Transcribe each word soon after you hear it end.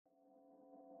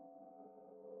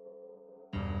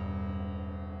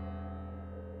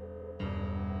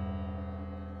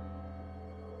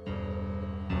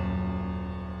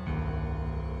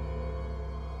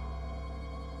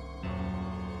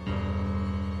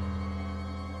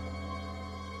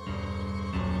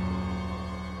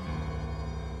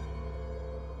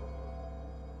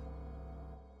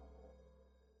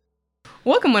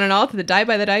Welcome one and all to the Die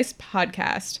by the Dice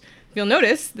podcast. If you'll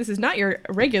notice, this is not your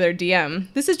regular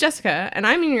DM. This is Jessica, and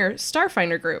I'm in your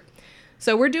Starfinder group.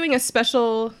 So we're doing a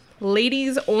special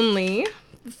ladies only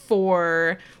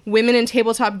for Women in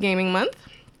Tabletop Gaming Month.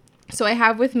 So I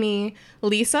have with me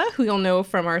Lisa, who you'll know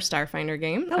from our Starfinder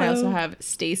game. Hello. I also have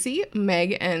Stacy,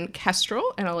 Meg, and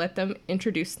Kestrel, and I'll let them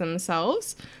introduce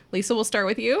themselves. Lisa, we'll start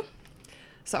with you.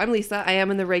 So I'm Lisa. I am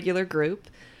in the regular group.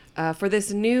 For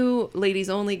this new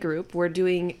ladies-only group, we're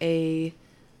doing a,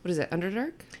 what is it,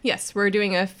 Underdark? Yes, we're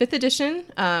doing a 5th edition.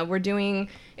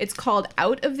 It's called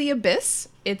Out of the Abyss.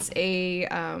 It's a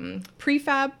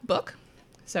prefab book.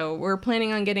 So we're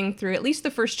planning on getting through at least the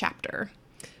first chapter.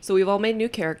 So we've all made new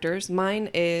characters.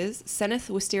 Mine is Seneth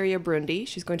Wisteria Brundi.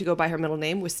 She's going to go by her middle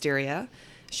name, Wisteria.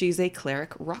 She's a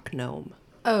cleric rock gnome.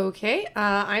 Okay,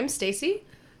 I'm Stacy.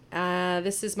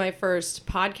 This is my first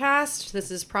podcast. This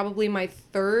is probably my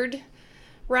third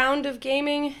round of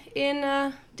gaming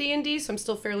in D&D, so I'm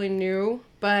still fairly new.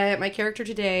 But my character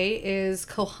today is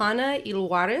Kohana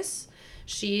Ilwaris.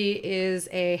 She is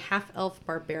a half-elf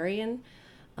barbarian.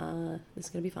 This is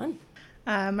going to be fun.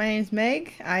 My name's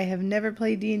Meg. I have never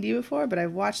played D&D before, but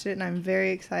I've watched it and I'm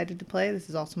very excited to play. This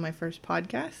is also my first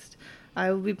podcast.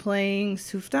 I will be playing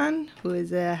Suftan, who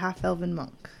is a half-elven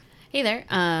monk. Hey there,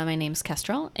 my name's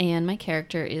Kestrel, and my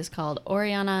character is called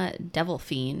Oriana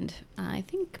Devilfiend. I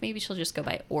think maybe she'll just go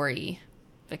by Ori,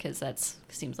 because that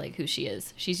seems like who she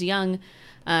is. She's young,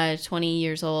 20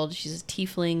 years old, she's a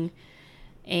tiefling,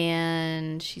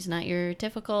 and she's not your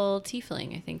typical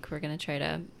tiefling. I think we're going to try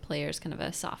to play her as kind of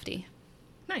a softie.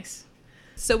 Nice.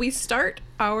 So we start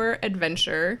our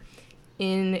adventure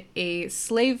in a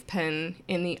slave pen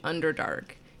in the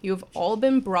Underdark. You have all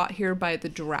been brought here by the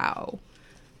Drow.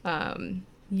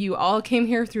 You all came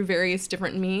here through various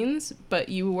different means, but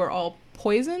you were all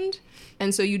poisoned,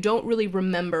 and so you don't really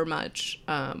remember much,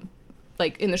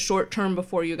 like in the short term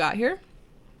before you got here.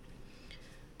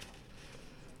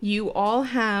 You all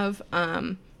have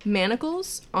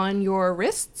manacles on your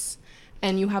wrists,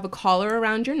 and you have a collar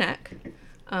around your neck.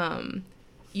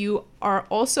 You are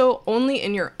also only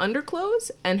in your underclothes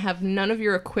and have none of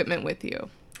your equipment with you.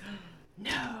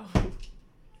 No.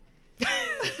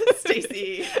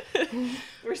 Stacy.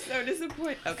 We're so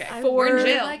disappointed. Okay. We're in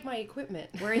jail. I like my equipment.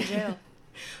 We're in jail.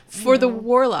 For the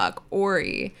warlock,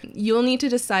 Ori, you'll need to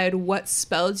decide what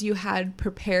spells you had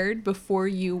prepared before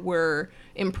you were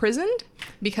imprisoned,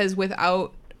 because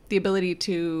without the ability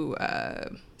to...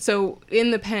 So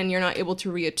in the pen, you're not able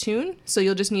to reattune, so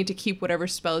you'll just need to keep whatever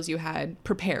spells you had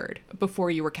prepared before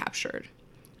you were captured.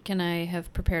 Can I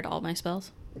have prepared all my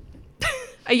spells?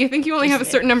 You think you only have a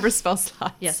certain number of spell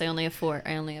slots? Yes, I only have 4.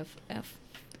 I only have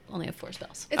 4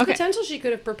 spells. It's potential she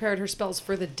could have prepared her spells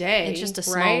for the day. It's just a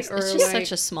small. right? It's just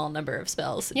such a small number of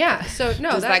spells. Yeah. So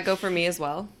no, Does that go for me as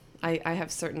well? I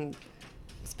have certain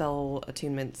spell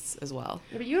attunements as well.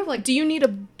 But you have like. Do you need a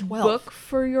book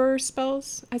for your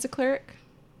spells as a cleric?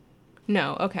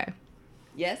 No. Okay.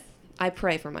 Yes. I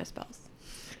pray for my spells.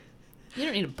 You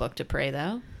don't need a book to pray,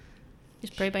 though.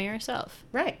 Just pray by yourself.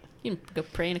 Right. You can go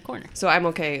pray in a corner. So I'm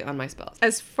okay on my spells.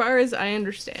 As far as I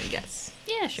understand, yes.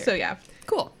 Yeah, sure. So yeah.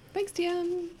 Cool. Thanks,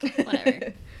 DM.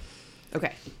 Whatever.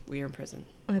 Okay. We are in prison.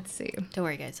 Let's see. Don't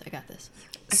worry, guys. I got this.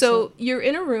 So you're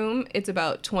in a room. It's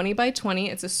about 20 by 20.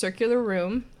 It's a circular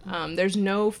room. There's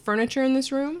no furniture in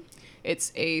this room.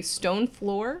 It's a stone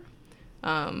floor,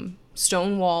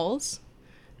 stone walls.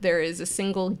 There is a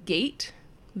single gate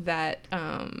that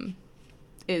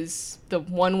is the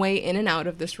one way in and out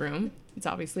of this room. It's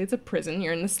a prison.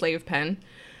 You're in the slave pen.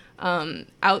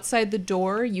 Outside the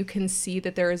door, you can see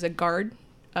that there is a guard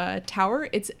tower.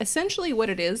 It's essentially what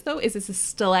it is, though, is it's a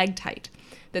stalactite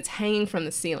that's hanging from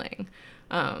the ceiling.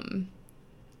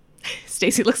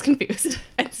 Stacy looks confused.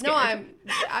 No, I'm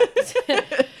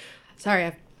sorry. I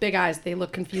have big eyes. They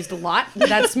look confused a lot.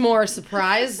 That's more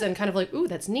surprise and kind of like, ooh,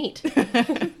 that's neat.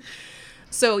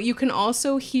 So you can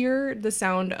also hear the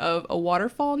sound of a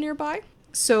waterfall nearby.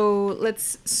 So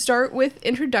let's start with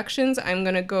introductions. I'm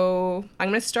going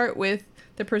to start with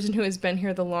the person who has been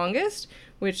here the longest,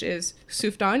 which is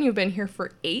Suftan. You've been here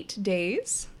for 8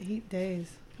 days. 8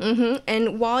 days. Mm-hmm.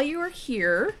 And while you are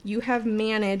here, you have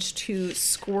managed to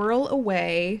squirrel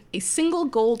away a single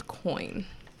gold coin.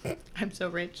 I'm so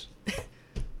rich.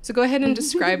 So go ahead and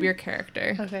describe your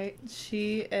character. Okay,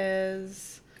 she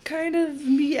is kind of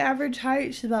me average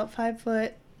height. She's about 5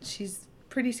 foot. She's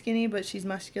pretty skinny, but she's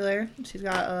muscular. She's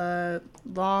got a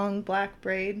long black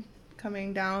braid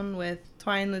coming down with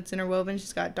twine that's interwoven.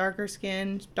 She's got darker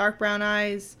skin, dark brown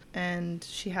eyes, and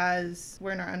she has,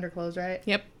 we're in our underclothes, right?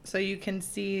 Yep. So you can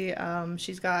see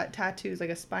she's got tattoos,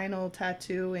 like a spinal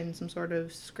tattoo and some sort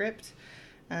of script.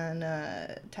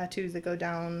 and tattoos that go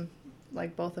down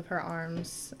like both of her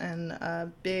arms, and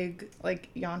a big like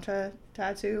yantra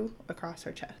tattoo across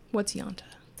her chest. What's Yanta?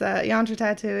 It's a yantra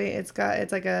tattoo.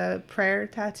 It's like a prayer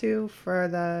tattoo for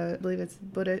I believe it's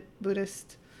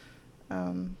Buddhist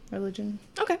religion.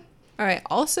 Okay. All right.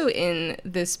 Also in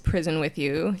this prison with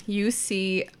you, you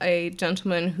see a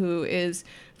gentleman who is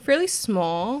fairly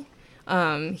small.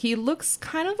 He looks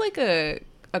kind of like a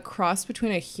cross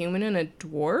between a human and a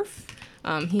dwarf.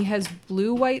 He has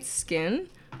blue-white skin.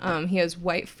 He has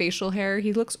white facial hair.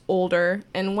 He looks older.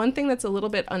 And one thing that's a little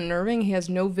bit unnerving, he has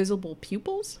no visible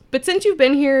pupils. But since you've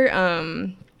been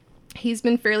here, he's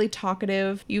been fairly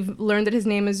talkative. You've learned that his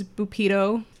name is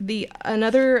Bupito.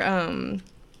 Another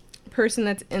person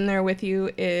that's in there with you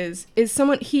is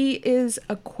someone. He is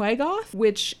a Quaggoth,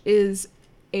 which is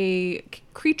a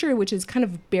creature which is kind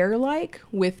of bear-like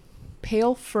with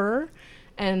pale fur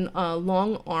and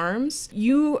long arms.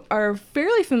 You are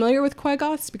fairly familiar with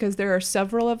Quaggoths because there are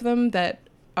several of them that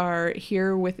are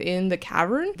here within the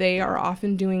cavern. They are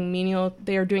often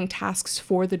doing tasks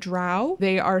for the drow.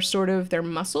 They are sort of their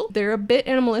muscle. They're a bit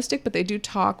animalistic, but they do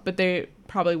talk, but they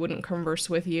probably wouldn't converse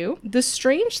with you. The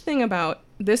strange thing about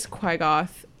this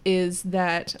Quaggoth is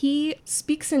that he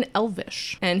speaks in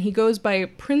Elvish, and he goes by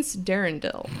Prince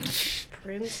Darendil.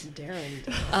 Prince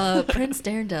Darendil. Prince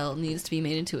Darendil needs to be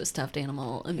made into a stuffed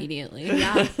animal immediely.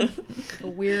 Yeah. A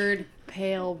weird,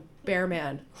 pale bear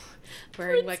man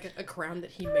wearing like a crown that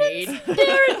he made.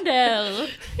 Darendil!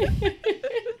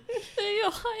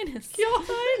 Your Highness. Your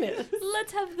Highness.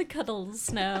 Let's have the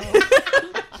cuddles now.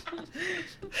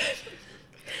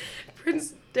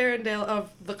 Prince Darendil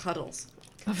of the Cuddles.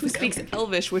 Who speaks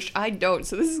Elvish, which I don't,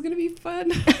 so this is going to be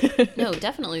fun. No,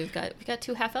 definitely. We've got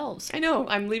 2 half elves. I know,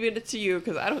 I'm leaving it to you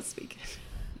because I don't speak it.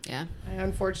 Yeah. I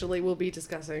unfortunately will be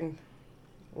discussing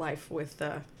life with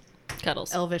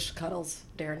Cuddles. Elvish Cuddles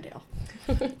Darendil.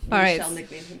 All right. Shall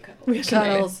nickname him Cuddles.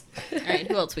 Cuddles. All right,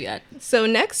 who else we got? So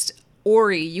next,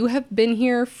 Ori, you have been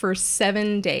here for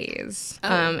 7 days.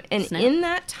 Oh, and snap. in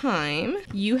that time,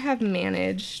 you have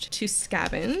managed to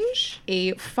scavenge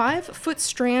a 5-foot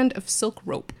strand of silk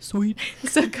rope. Sweet.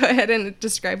 So go ahead and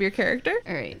describe your character.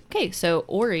 All right. Okay, so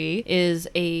Ori is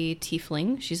a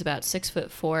tiefling. She's about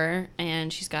 6'4",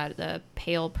 and she's got the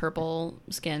pale purple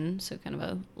skin, so kind of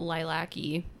a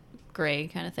lilac-y gray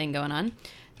kind of thing going on,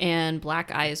 and black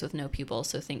eyes with no pupils,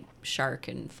 so think shark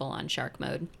and full-on shark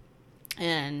mode.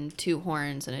 And 2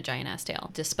 horns and a giant-ass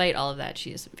tail. Despite all of that,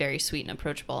 she is very sweet and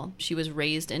approachable. She was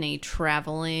raised in a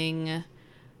traveling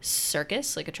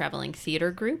circus, like a traveling theater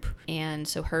group. And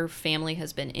so her family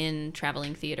has been in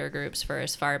traveling theater groups for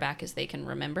as far back as they can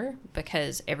remember,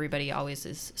 because everybody always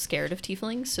is scared of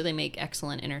tieflings. So they make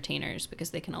excellent entertainers because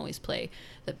they can always play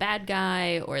the bad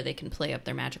guy, or they can play up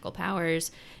their magical powers.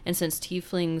 And since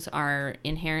tieflings are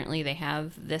inherently, they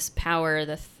have this power,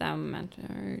 the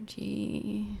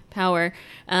thaumaturgy power.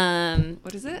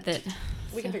 What is it? That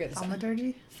We can figure this out.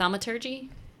 Thaumaturgy?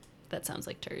 thaumaturgy? That sounds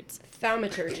like turds.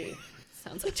 Thaumaturgy.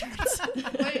 Sounds like turds.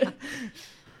 Wait.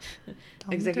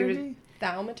 Executive-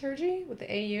 Thaumaturgy with the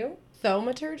AU?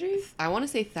 Thaumaturgy? I want to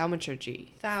say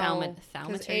thaumaturgy.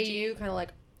 Thaumaturgy? AU kind of like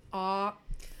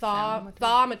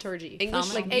thaumaturgy.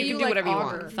 English, Like you AU can do like whatever you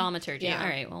auger. want. Thaumaturgy. Yeah. All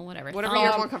right, well, whatever. Whatever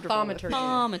you're more comfortable with. Thaumaturgy.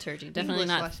 Thaumaturgy. Definitely English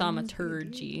not lessons.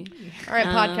 thaumaturgy. All right,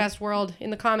 podcast world,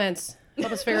 in the comments,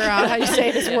 help us figure out how you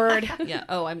say this word. Yeah.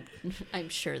 Oh, I'm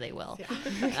sure they will.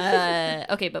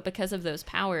 Okay, but because of those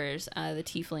powers, the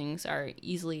tieflings are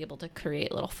easily able to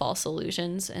create little false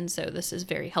illusions, and so this is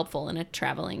very helpful in a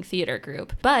traveling theater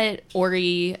group. But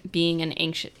Ori, being an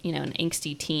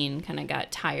angsty teen, kind of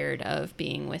got tired of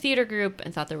being with theater group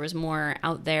and thought there was more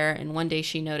out there. And one day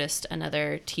she noticed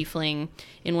another tiefling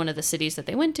in one of the cities that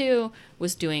they went to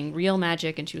was doing real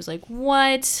magic, and she was like,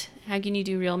 "What? How can you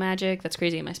do real magic? That's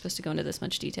crazy. Am I supposed to go into this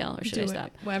much detail, or should I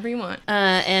stop?" Whatever you want.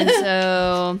 And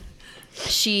so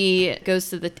she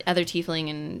goes to the other tiefling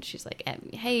and she's like,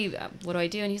 "Hey, what do I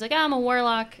do?" And he's like, "I'm a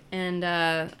warlock, and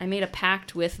I made a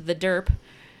pact with the derp."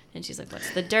 And she's like,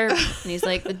 "What's the derp?" And he's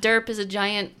like, "The derp is a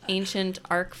giant ancient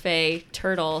arc-fae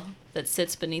turtle that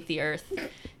sits beneath the earth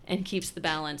and keeps the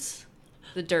balance.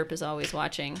 The derp is always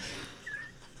watching."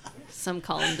 Some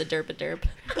call him the derp-a-derp.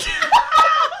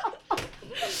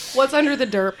 What's under the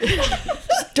derp?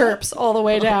 Just derps all the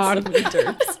way down.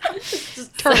 Derps.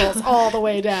 Just turtles all the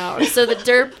way down. So the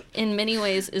derp, in many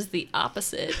ways, is the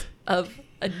opposite of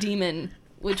a demon,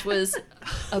 which was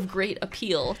of great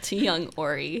appeal to young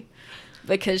Ori,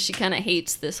 because she kind of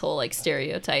hates this whole like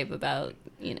stereotype about,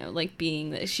 like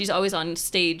being. She's always on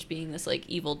stage being this like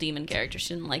evil demon character.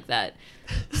 She didn't like that.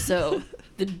 So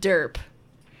the derp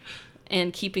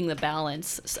and keeping the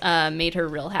balance made her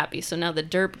real happy. So now the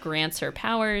derp grants her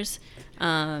powers,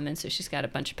 and so she's got a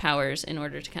bunch of powers in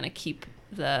order to kind of keep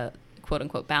the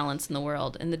quote-unquote balance in the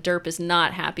world. And the derp is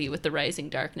not happy with the rising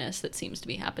darkness that seems to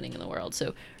be happening in the world.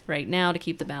 So right now, to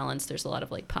keep the balance, there's a lot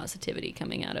of like positivity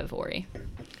coming out of Ori.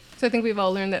 So I think we've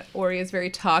all learned that Ori is very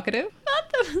talkative. Thought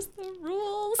that was the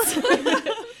rules.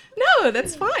 No,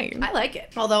 that's fine. I like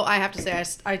it. Although I have to say,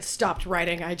 I stopped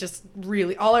writing. I just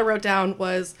really, all I wrote down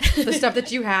was the stuff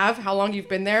that you have, how long you've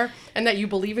been there, and that you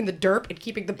believe in the derp and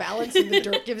keeping the balance, and the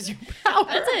derp gives you power.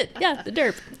 That's it. Yeah, the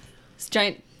derp. It's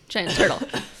giant turtle.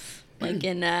 Like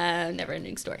in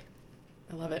Neverending Story.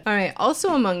 I love it. All right.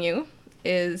 Also among you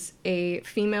is a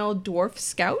female dwarf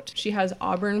scout. She has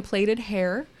auburn plaited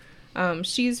hair.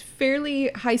 She's fairly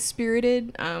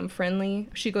high-spirited, friendly.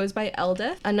 She goes by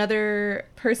Elda. Another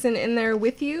person in there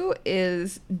with you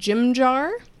is Jim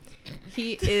Jar.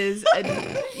 He is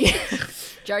a...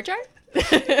 Jar Jar?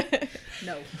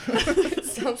 No.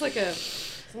 sounds like a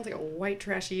white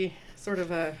trashy sort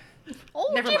of a. Oh,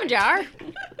 Never Jim mind. Jar.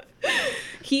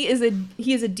 He is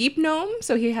a deep gnome,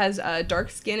 so he has dark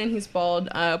skin and he's bald,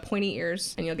 pointy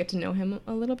ears, and you'll get to know him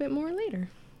a little bit more later.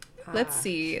 Let's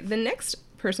see. The next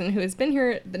person who has been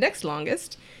here the next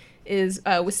longest is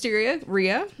Wisteria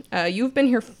Rhea. You've been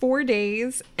here 4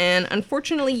 days, and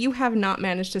unfortunately, you have not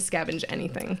managed to scavenge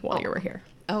anything while you were here.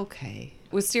 Okay.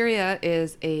 Wisteria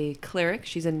is a cleric.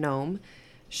 She's a gnome.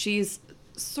 She's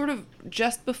sort of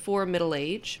just before middle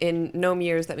age. In gnome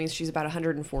years, that means she's about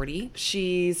 140.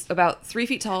 She's about 3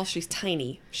 feet tall. She's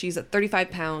tiny. She's at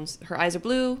 35 pounds. Her eyes are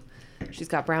blue. She's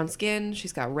got brown skin.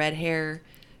 She's got red hair.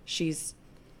 She's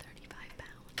 35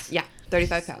 pounds. Yeah,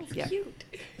 35 pounds. Yeah. Cute.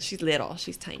 She's little.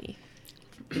 She's tiny.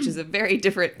 Which is a very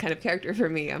different kind of character for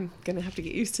me. I'm going to have to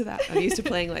get used to that. I'm used to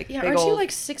playing like Yeah, big aren't old... you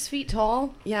like 6 feet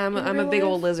tall? Yeah, I'm in a real big life?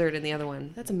 old lizard in the other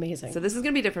one. That's amazing. So this is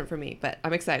going to be different for me, but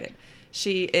I'm excited.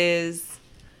 She is...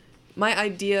 My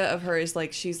idea of her is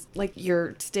like she's like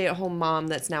your stay-at-home mom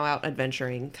that's now out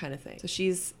adventuring kind of thing. So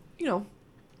she's,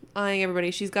 eyeing everybody.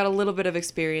 She's got a little bit of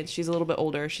experience. She's a little bit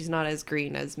older. She's not as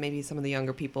green as maybe some of the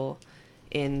younger people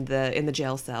in the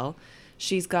jail cell.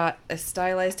 She's got a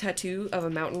stylized tattoo of a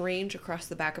mountain range across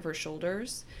the back of her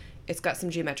shoulders. It's got some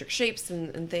geometric shapes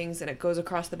and things, and it goes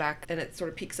across the back, and it sort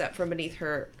of peeks up from beneath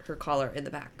her collar in the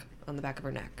back, on the back of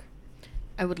her neck.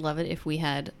 I would love it if we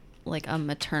had like a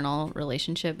maternal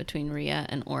relationship between Rhea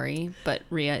and Ori, but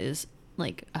Rhea is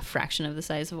like a fraction of the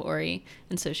size of Ori,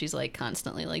 and so she's like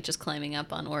constantly like just climbing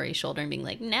up on Ori's shoulder and being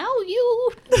like, now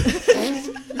you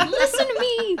listen to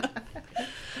me.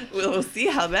 We'll see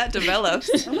how that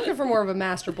develops. I'm looking for more of a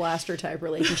Master Blaster type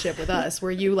relationship with us,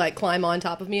 where you like climb on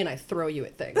top of me and I throw you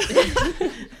at things.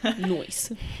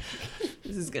 Noise.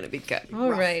 This is going to be good.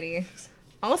 Alrighty.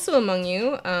 Also among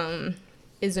you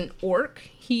is an orc.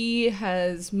 He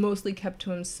has mostly kept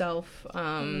to himself.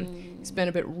 He's been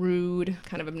a bit rude,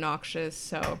 kind of obnoxious,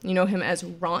 so you know him as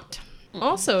Ront.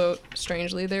 Also,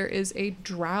 strangely, there is a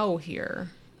drow here.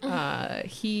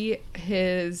 He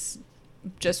has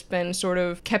just been sort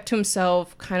of kept to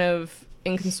himself, kind of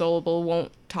inconsolable,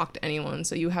 won't talk to anyone,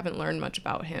 so you haven't learned much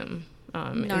about him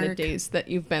in the Narc. days that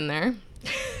you've been there.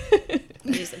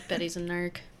 Betty's a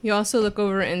narc. You also look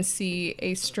over and see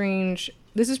a strange...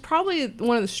 This is probably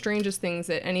one of the strangest things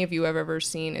that any of you have ever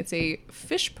seen. It's a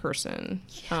fish person.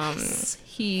 Yes.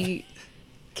 He...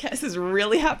 Cass is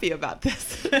really happy about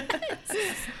this.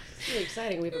 It's really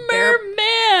exciting. We have a bear.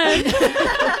 Merman!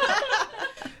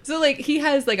 So, like, he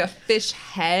has, like, a fish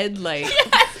head, like...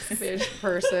 Fish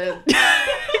person.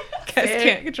 Cass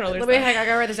can't control Let me herself. hang on, I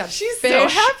gotta write this down. She's fish so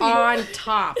happy. on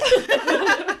top.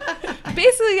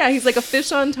 Basically, yeah, he's like a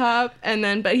fish on top,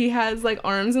 but he has, like,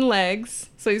 arms and legs,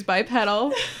 so he's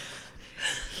bipedal.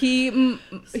 He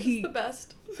The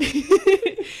best.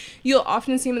 You'll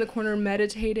often see him in the corner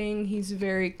meditating. He's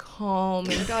very calm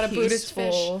and Got a Buddhist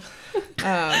peaceful.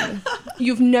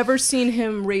 You've never seen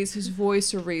him raise his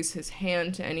voice or raise his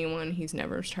hand to anyone. He's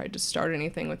never tried to start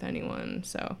anything with anyone.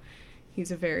 So he's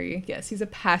he's a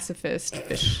pacifist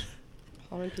fish.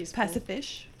 Calm and peaceful.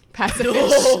 Pacifish.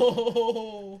 Pacifist.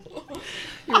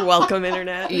 You're welcome,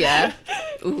 Internet. Yeah.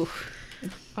 Ooh.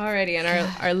 Alrighty, and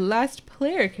our last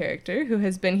player character, who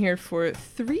has been here for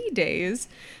 3 days,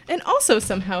 and also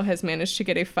somehow has managed to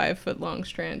get a 5-foot-long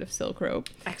strand of silk rope,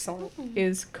 Excellent.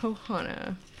 is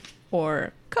Kohana,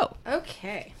 or Ko.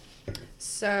 Okay.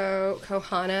 So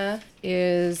Kohana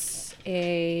is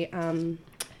a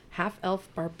half-elf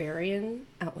barbarian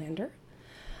outlander.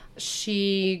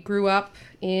 She grew up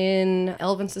in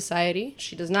elven society.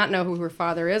 She does not know who her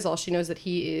father is. All she knows that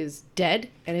he is dead,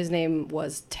 and his name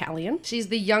was Talion. She's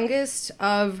the youngest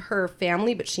of her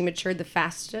family, but she matured the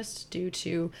fastest due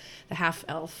to the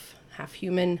half-elf,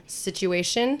 half-human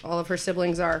situation. All of her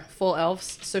siblings are full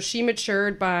elves. So she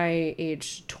matured by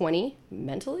age 20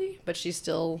 mentally, but she's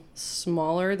still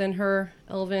smaller than her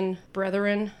elven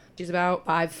brethren. She's about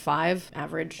 5'5",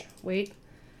 average weight.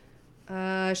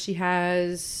 She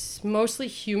has mostly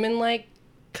human-like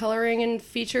coloring and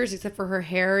features, except for her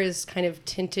hair is kind of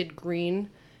tinted green,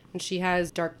 and she has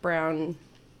dark brown,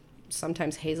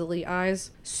 sometimes hazily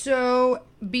eyes. So,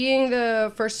 being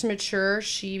the first to mature,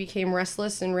 she became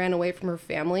restless and ran away from her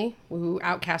family, who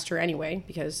outcast her anyway,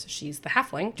 because she's the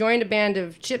halfling. Joined a band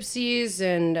of gypsies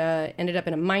and ended up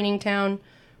in a mining town,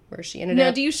 where she ended up...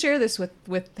 Now, do you share this with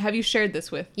have you shared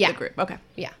this with the group? Okay.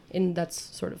 Yeah, and that's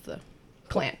sort of the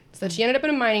plan. So she ended up in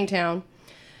a mining town,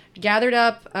 gathered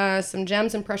up some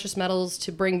gems and precious metals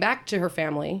to bring back to her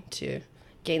family to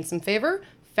gain some favor,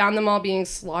 found them all being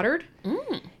slaughtered,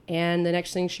 and the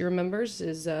next thing she remembers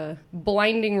is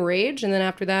blinding rage, and then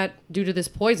after that, due to this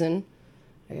poison,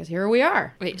 I guess here we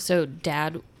are. Wait, so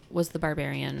dad was the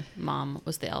barbarian, mom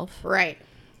was the elf? Right.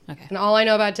 Okay. And all I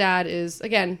know about Dad is,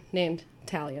 again, named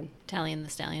Talion. Talion the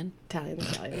Stallion. Talion the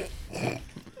Stallion.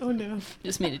 Oh no.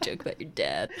 Just made a joke about your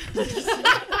dad.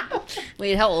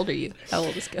 Wait, how old are you? How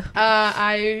old is Go?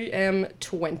 I am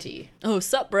 20. Oh,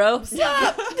 sup, bro?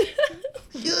 Sup?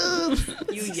 You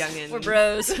youngin. We're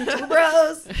bros. We're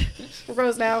bros. We're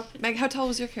bros now. Meg, how tall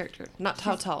was your character? Not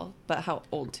how tall, but how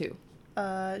old too?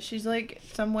 She's like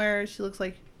somewhere, she looks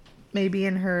like maybe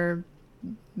in her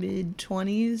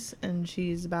mid-20s, and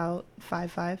she's about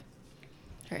 5'5".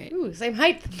 All right. Ooh, same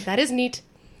height. That is neat.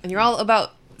 And you're all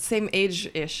about same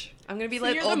age-ish. I'm gonna be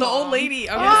like you're the the old mom. lady.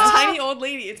 I'm this tiny old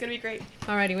lady. It's gonna be great.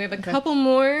 Alrighty, we have a couple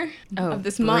more of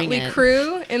this bring motley it.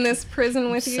 crew in this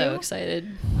prison with you. So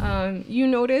excited. You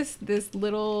notice this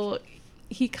little,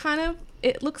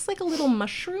 it looks like a little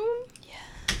mushroom.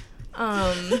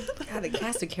 God, the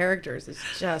cast of characters is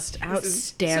just So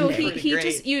outstanding. he great.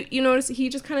 just, you notice he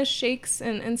just kind of shakes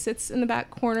and sits in the back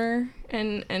corner,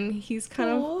 and he's kind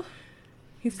of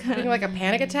Having like a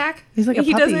panic attack? He's like a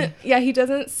he puppy. he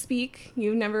doesn't speak.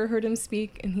 You've never heard him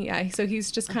speak, and so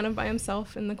he's just kind of by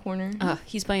himself in the corner.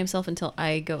 He's by himself until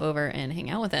I go over and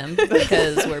hang out with him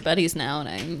because we're buddies now, and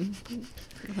I'm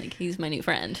like, he's my new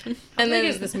friend. And And then then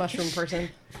is this mushroom person?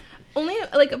 only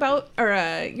like about, or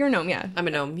you're a gnome, yeah. I'm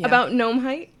a gnome. Yeah. About gnome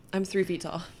height, I'm 3 feet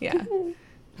tall. yeah.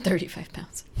 35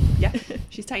 pounds. Yeah,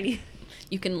 she's tiny.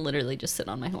 You can literally just sit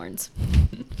on my horns.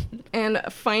 And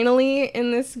finally,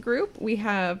 in this group,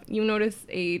 you notice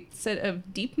a set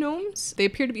of deep gnomes. They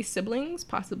appear to be siblings,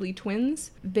 possibly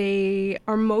twins. They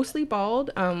are mostly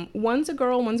bald. One's a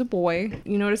girl, one's a boy.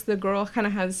 You notice the girl kind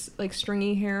of has like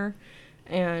stringy hair,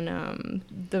 and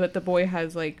the boy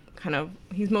has like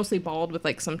he's mostly bald with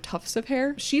like some tufts of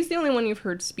hair. She's the only one you've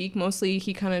heard speak. Mostly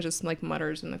he kind of just like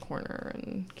mutters in the corner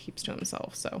and keeps to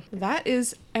himself. So that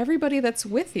is everybody that's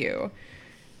with you.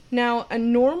 Now, a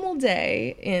normal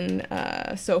day in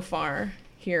so far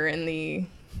here in the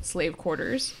slave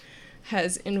quarters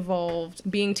has involved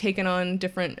being taken on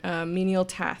different menial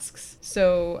tasks.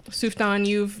 So, Suftan,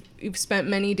 you've spent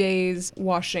many days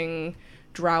washing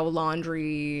drow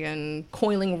laundry and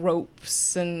coiling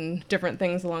ropes and different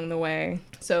things along the way.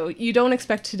 So you don't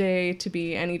expect today to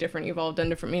be any different. You've all done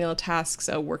different menial tasks,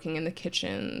 working in the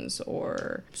kitchens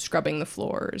or scrubbing the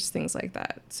floors, things like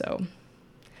that. So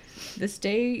this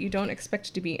day, you don't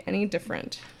expect to be any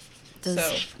different.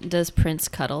 Does Prince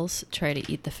Cuddles try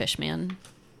to eat the fish man?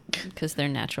 Because they're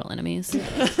natural enemies.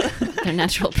 They're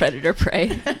natural predator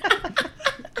prey.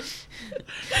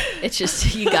 It's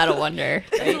just, you gotta wonder,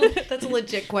 right? That's a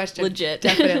legit question. Legit.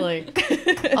 Definitely.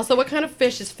 Also, what kind of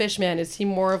fish is Fishman? Is he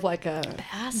more of like a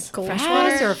Bass?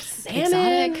 freshwater or salmon?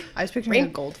 Exotic? I was picturing a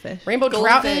goldfish. Rainbow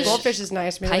trout? Goldfish. Goldfish is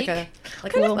nice. Maybe Pike?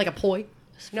 like a poi.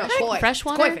 No, koi.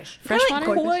 Freshwater? Koi fish. Freshwater?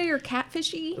 Kind of like koi or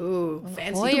catfishy. Ooh,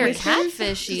 fancy. Koi or whiskers.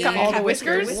 catfishy? He's got all the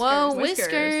whiskers. Whoa,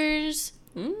 Whiskers.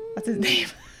 whiskers. That's his name.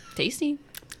 Tasty.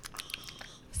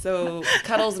 So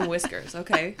Cuddles and Whiskers.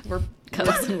 Okay, we're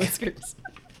Cuddles and whiskers.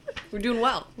 doing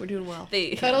well. We're doing well.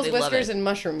 Cuddles, they love whiskers, it. and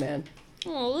mushroom man.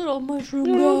 Oh, little mushroom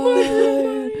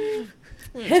guy.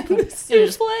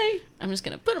 I'm just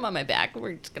gonna put him on my back.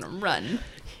 We're just gonna run.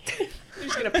 You're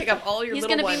just gonna pick up all your He's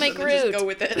little gonna be ones my and then just Groot. go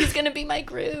with it. He's gonna be my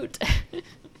Groot.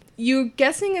 You're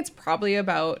guessing it's probably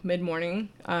about mid-morning.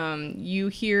 You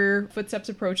hear footsteps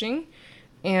approaching,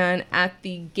 and at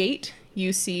the gate,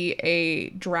 you see a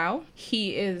drow.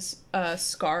 He is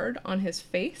scarred on his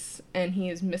face, and he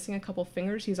is missing a couple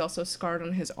fingers. He's also scarred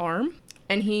on his arm.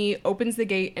 and he opens the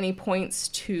gate and he points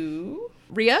to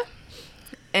Rhea,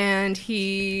 and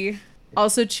he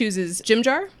also chooses Jim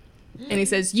Jar, and he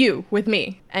says, "You with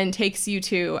me," and takes you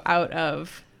two out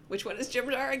of. Which one is Jim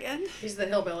Jar again? He's the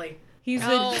hillbilly. He's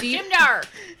Oh, a deep. Jim Jar.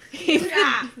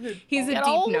 He's a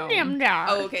deep gnome. Jim Jar.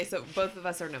 Oh, okay. So both of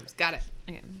us are gnomes. Got it.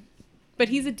 Okay. But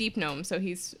he's a deep gnome, so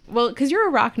he's because you're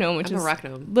a rock gnome, which I'm is a rock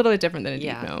gnome. a little bit different than a deep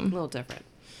Yeah, a gnome. little different.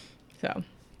 So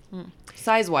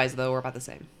Size-wise, though, we're about the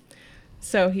same.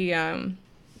 So he,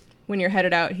 when you're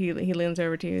headed out, he leans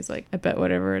over to you. He's like, "I bet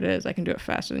whatever it is, I can do it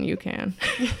faster than you can."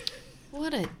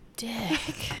 What a dick.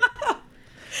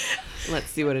 Let's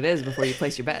see what it is before you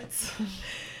place your bets.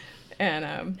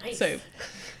 And so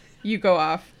you go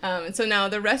off. And so now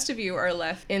the rest of you are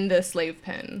left in the slave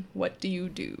pen. What do you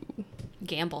do?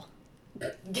 Gamble.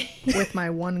 With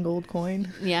my 1 gold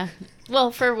coin. Yeah.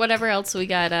 Well, for whatever else we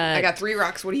got. I got 3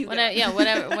 rocks. What do you got? Yeah.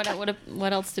 Whatever.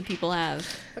 What else do people have?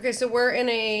 Okay, so we're in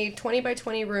a 20 by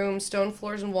 20 room, stone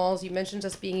floors and walls. You mentioned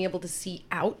us being able to see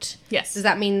out. Yes. Does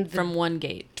that mean From one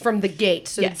gate. from the gate?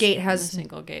 So Yes. the gate A has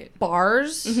single gate.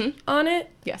 bars on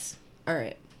it? Yes. All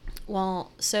right.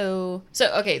 Well, so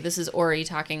okay, this is Ori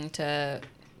talking to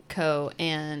Ko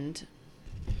and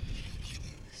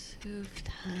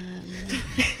Suftan.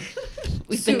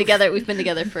 We've been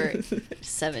together for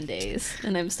 7 days,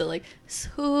 and I'm still like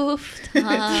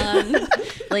Suftan,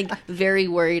 like very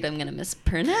worried I'm gonna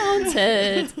mispronounce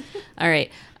it. All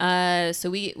right, so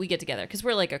we get together because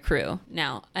we're like a crew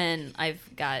now, and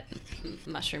I've got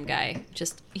Mushroom Guy.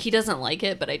 Just he doesn't like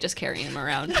it, but I just carry him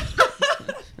around.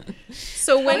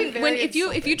 So when very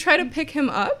if you try to pick him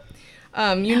up,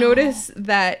 you notice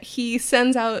that he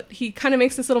kind of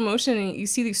makes this little motion, and you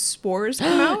see these spores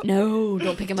come out. No,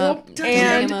 don't pick him up. Don't pick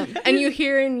And him up. and you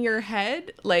hear in your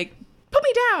head like, "Put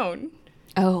me down."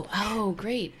 Oh,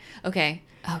 great. Okay.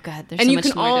 Oh God, there's And so you much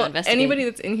can more to investigate. anybody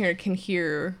that's in here can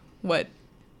hear what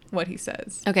he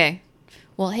says. Okay.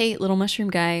 Well, hey, little mushroom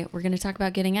guy, we're gonna talk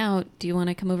about getting out. Do you want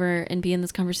to come over and be in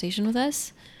this conversation with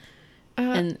us?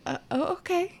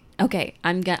 Okay. Okay,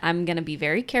 I'm gonna be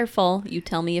very careful. You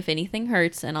tell me if anything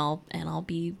hurts, and I'll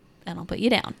put you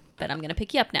down. But I'm gonna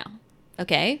pick you up now.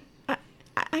 Okay.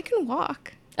 I can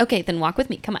walk. Okay, then walk with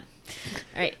me. Come on.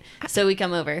 All right. So we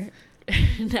come over.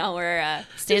 Now we're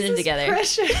standing together.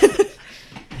 Precious.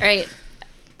 All right.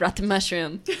 Brought the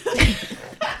mushroom.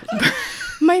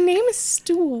 My name is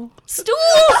Stool. Stool.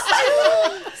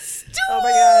 Oh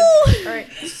my god. All right.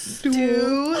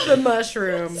 Stew the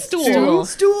mushroom. Stool.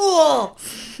 Stool.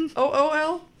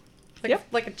 OOL? Yep.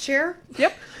 Like a chair?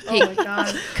 Yep. Oh my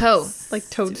god. Co. Like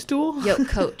toadstool? Yo,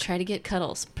 Coat, try to get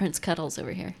Cuddles. Prince Cuddles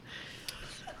over here.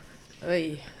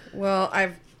 Oy. Well,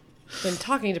 I've been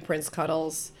talking to Prince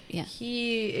Cuddles. Yeah.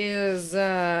 He is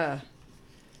a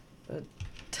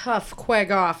tough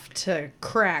quaggoff to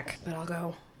crack. But I'll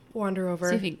go wander over.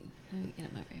 See if you let me get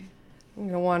him over here. I'm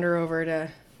going to wander over to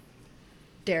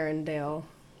Darrendale,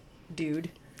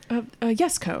 dude.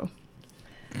 Yes, Co.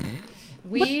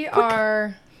 We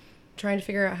are trying to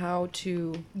figure out how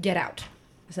to get out,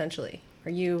 essentially.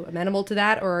 Are you amenable to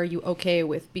that, or are you okay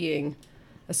with being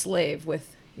a slave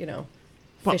with,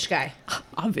 fish guy?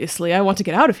 Obviously, I want to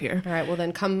get out of here. All right, well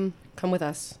then come with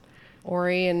us.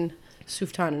 Ori and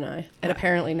Suftan and I, and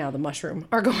apparently now the mushroom,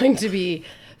 are going to be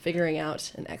figuring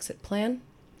out an exit plan,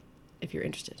 if you're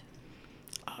interested.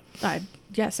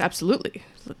 Yes, absolutely.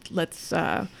 Let's.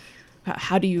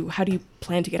 How do you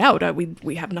plan to get out?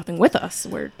 We have nothing with us.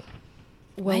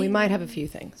 Well, we might have a few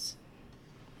things.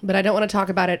 But I don't want to talk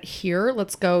about it here.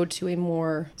 Let's go to a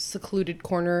more secluded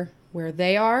corner where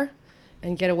they are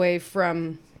and get away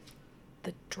from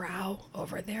the drow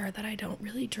over there that I don't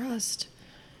really trust.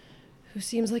 Who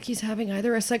seems like he's having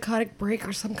either a psychotic break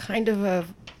or some kind of a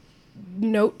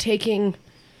note-taking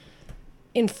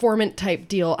informant type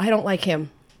deal. I don't like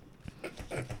him.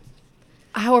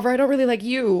 However, I don't really like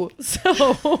you,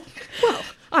 so... Well,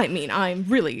 I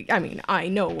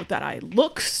know that I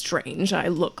look strange. I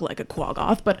look like a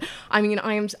Quaggoth, but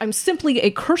I'm simply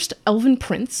a cursed elven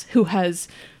prince who has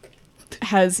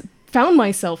found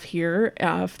myself here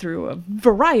through a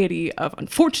variety of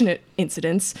unfortunate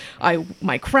incidents.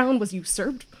 My crown was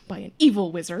usurped by an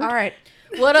evil wizard. All right.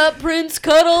 What up, Prince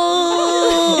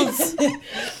Cuddles?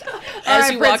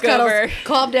 As you walk over.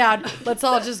 Calm down. Let's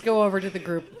all just go over to the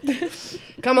group.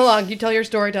 Come along. You tell your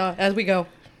story as we go.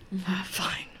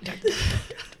 Fine.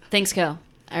 Thanks, Co.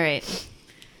 All right.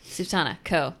 Sultana,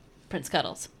 Co. Prince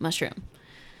Cuddles, Mushroom.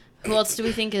 Who else do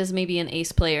we think is maybe an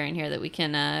ace player in here that we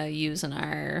can use in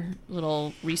our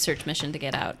little research mission to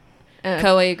get out?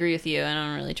 Co, I agree with you. I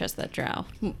don't really trust that drow.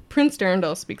 Prince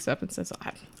Darendal speaks up and says,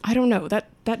 I don't know.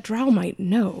 That drow might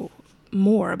know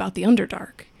more about the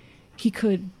Underdark. he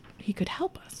could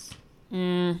help us.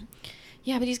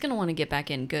 Yeah, but he's gonna want to get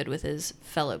back in good with his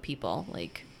fellow people,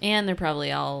 like, and they're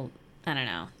probably all, I don't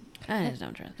know. I just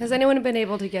don't trust. Has anyone been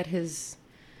able to get his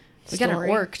We got an story?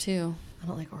 orc too. I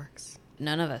don't like orcs.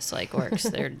 None of us like orcs.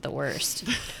 They're the worst.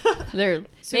 They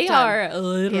Suftan. are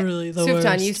literally the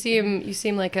Suftan, worst. you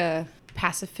seem like a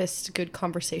pacifist, good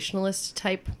conversationalist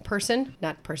type person.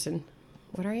 Not person.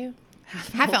 What are you?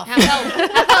 Half elf.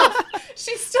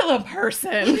 She's still a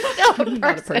person.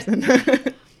 Not a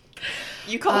person.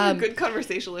 You call her a good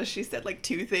conversationalist. She said like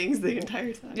 2 things the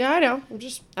entire time. Yeah, I know. I'm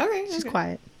just Okay. She's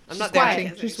quiet. I'm not quiet. there.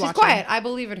 She's She's watching. quiet. I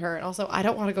believe in her. And also, I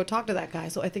don't want to go talk to that guy,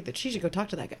 so I think that she should go talk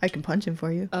to that guy. I can punch him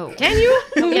for you. Oh, Can you?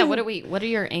 oh yeah. What are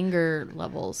your anger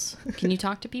levels? Can you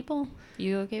talk to people?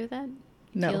 You okay with that?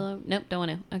 No. Nope. Don't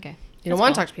want to. Okay. You don't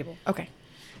want to talk to people. Okay.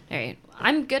 All right.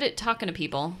 I'm good at talking to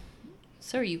people.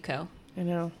 So are you, Ko. I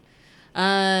know.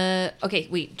 Okay.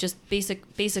 Wait. Just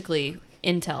basically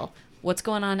intel. What's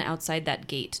going on outside that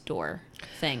gate door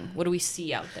thing? What do we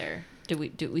see out there? Do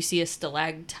we see a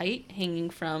stalactite hanging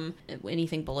from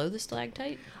anything below the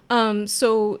stalactite?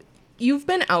 So you've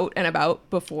been out and about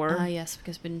before. Yes,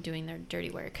 because we've been doing their dirty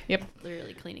work. Yep.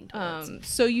 Literally cleaning toilets.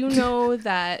 So you know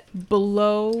that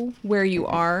below where you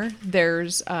are,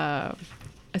 there's a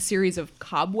series of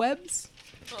cobwebs.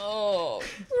 Oh,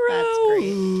 That's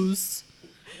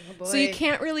great. So you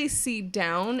can't really see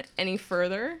down any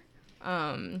further.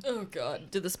 oh God!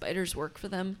 Do the spiders work for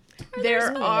them?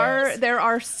 There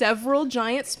are several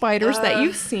giant spiders that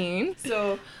you've seen.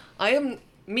 So I am,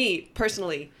 me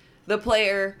personally, the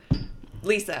player,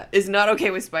 Lisa, is not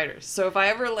okay with spiders. So if I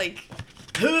ever like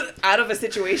out of a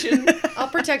situation, I'll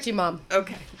protect you, Mom.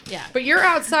 okay. Yeah. But you're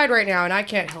outside right now, and I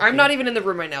can't help I'm you. not even in the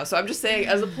room right now. So I'm just saying,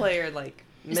 as a player, like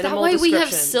Is that minimal why we have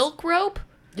descriptions. silk rope?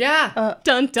 Yeah.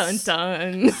 Dun dun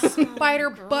dun. Spider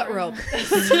butt rope.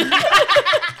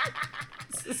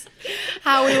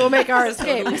 How we will make our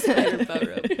escape.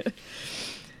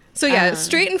 So yeah,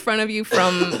 straight in front of you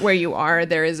from where you are,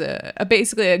 there is a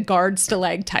basically a guard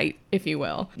stalactite, if you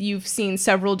will. You've seen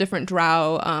several different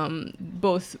drow,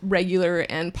 both regular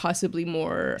and possibly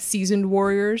more seasoned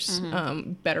warriors,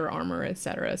 better armor,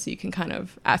 etc. So you can kind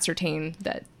of ascertain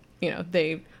that, you know,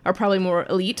 they are probably more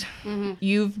elite.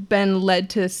 You've been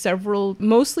led to several,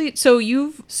 mostly, so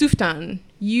Suftan,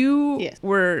 you Yes.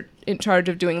 were in charge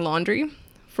of doing laundry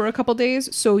for a couple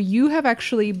days. So you have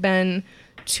actually been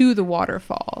to the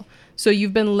waterfall. So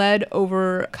you've been led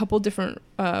over a couple different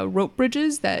rope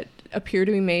bridges that appear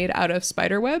to be made out of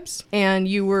spider webs. And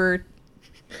you were...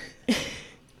 It's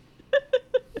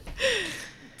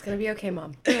gonna be okay,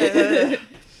 Mom. It's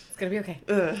gonna be okay.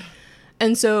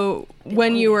 And so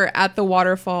when you were at the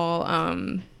waterfall,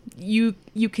 you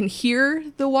can hear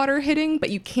the water hitting, but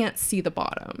you can't see the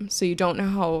bottom. So you don't know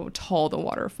how tall the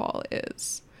waterfall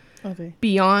is. Okay.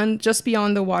 Just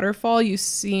beyond the waterfall, you've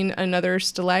seen another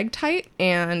stalactite,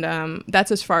 and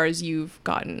that's as far as you've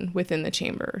gotten within the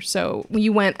chamber. So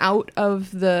you went out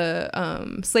of the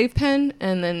slave pen,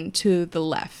 and then to the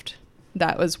left,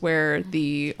 that was where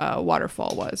the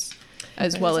waterfall was,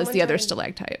 as well as the other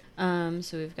stalactite.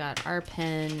 So we've got our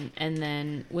pen, and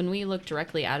then when we look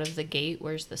directly out of the gate,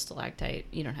 where's the stalactite?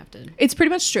 You don't have to. It's pretty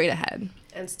much straight ahead.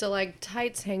 And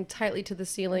stalactites hang tightly to the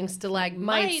ceiling.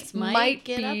 Stalagmites Might might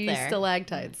get be up there.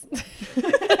 stalactites.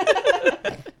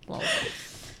 Well,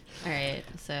 all right.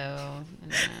 So I don't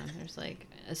know, there's like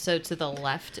to the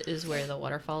left is where the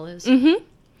waterfall is.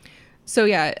 So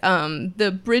yeah,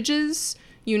 the bridges,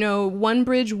 you know, one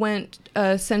bridge went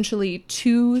essentially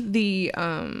to the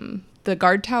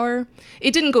guard tower.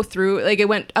 It didn't go through, like it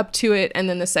went up to it, and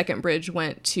then the second bridge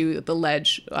went to the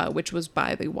ledge, which was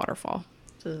by the waterfall.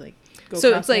 So like,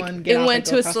 So it's like one, get it off, went and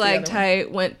to go a across the other one.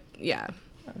 stalactite, went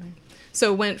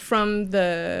So it went from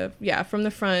the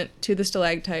front to the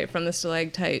stalactite, from the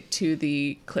stalactite to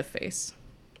the cliff face.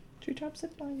 Treetop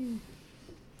zip lining.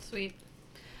 Sweet.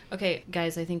 Okay,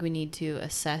 guys, I think we need to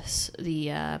assess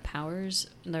the powers,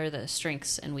 or the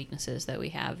strengths and weaknesses that we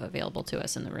have available to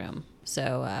us in the room.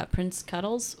 So, Prince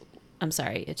Cuddles, I'm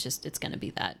sorry, it's going to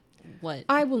be that. What?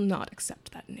 I will not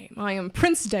accept that name. I am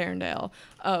Prince Darendale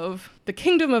of the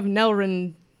Kingdom of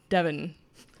Nelrin Devon.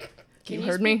 You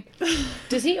heard me?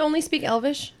 Does he only speak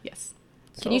Elvish? Yes.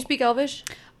 Can you speak Elvish?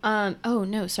 Oh,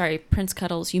 no, sorry, Prince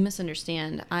Cuddles, you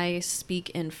misunderstand. I speak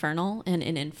Infernal, and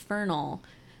in Infernal,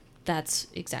 that's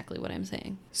exactly what I'm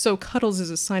saying. So Cuddles is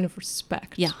a sign of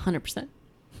respect. Yeah, 100%.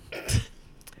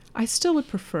 I still would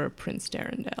prefer Prince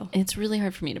Darendale. It's really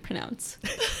hard for me to pronounce.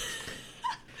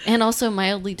 And also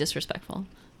mildly disrespectful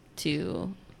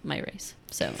to my race.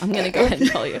 So I'm going to go ahead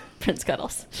and call you Prince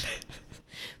Cuddles.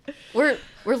 We're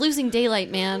losing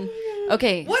daylight, man.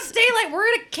 Okay. What's daylight? We're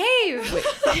in a cave.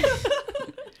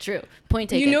 True. Point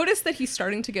taken. You notice that he's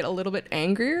starting to get a little bit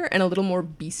angrier and a little more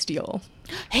bestial.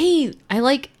 Hey, I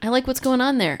like what's going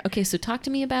on there. Okay, so talk to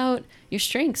me about your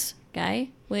strengths, guy.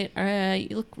 Wait,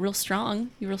 you look real strong.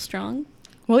 You real strong?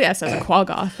 Well, yes, as a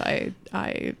Quaggoth,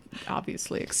 I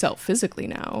obviously excel physically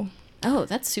now. Oh,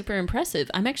 that's super impressive.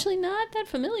 I'm actually not that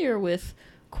familiar with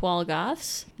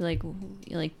Qualgoths.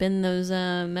 You like bend those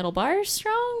metal bars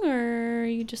strong, or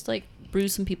you just like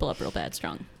bruise some people up real bad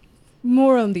strong?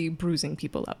 More on the bruising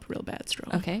people up real bad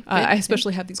strong. Okay, good, I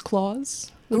especially have these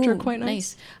claws, which are Ooh, quite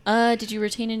nice. Did you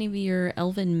retain any of your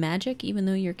elven magic, even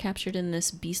though you're captured in this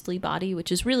beastly body,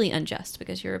 which is really unjust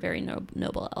because you're a very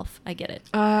noble elf? I get it.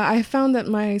 I found that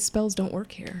my spells don't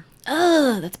work here.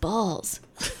 Ugh, that's balls.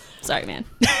 Sorry, man.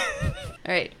 All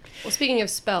right. Well, speaking of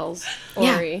spells,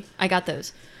 Ori. Yeah, I got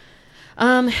those.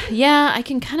 Yeah, I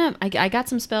can kind of, I got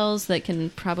some spells that can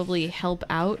probably help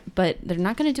out, but they're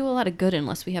not going to do a lot of good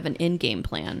unless we have an in-game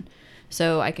plan.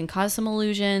 So I can cause some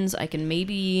illusions. I can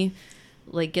maybe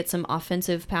like get some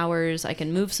offensive powers. I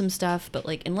can move some stuff, but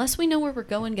like, unless we know where we're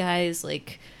going, guys,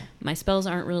 like my spells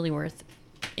aren't really worth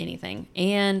anything.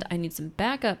 And I need some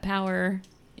backup power,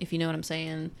 if you know what I'm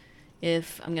saying,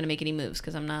 if I'm going to make any moves,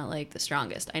 because I'm not like the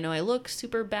strongest. I know I look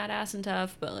super badass and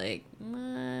tough, but like,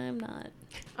 I'm not.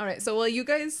 All right, so while you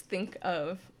guys think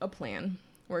of a plan,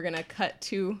 we're going to cut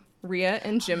to Rhea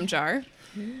and Jim Jar.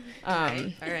 All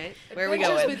right. Where are we Adventures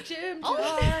going? with Jim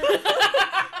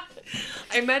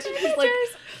I imagine he's like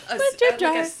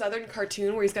a southern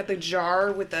cartoon where he's got the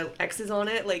jar with the X's on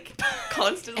it, like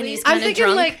constantly. And he's I'm kind of thinking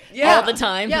drunk like all the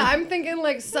time. Yeah, I'm thinking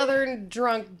like Southern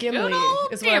drunk Gimli Good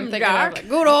old is what I'm Jim thinking Jar. of. Like,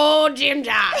 good old Jim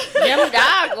Jar. Jim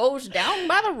Jar goes down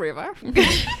by the river.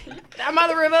 Down by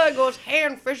the river and goes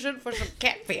hand fishing for some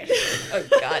catfish. Oh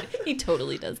God, he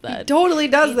totally does that. Totally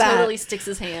does He that. totally sticks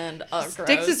his hand. Oh, Sticks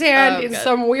gross. his hand Oh, in God.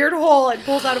 some weird hole and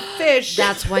pulls out a fish.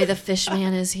 That's why the fish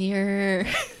man is here.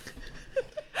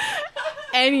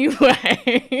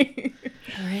 Anyway.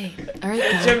 All right,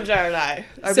 guys. Jim Jar and I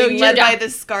are So being Jim led Jar- by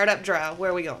this scarred up drow.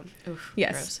 Where are we going?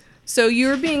 Yes. Gross. So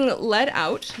you're being led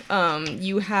out.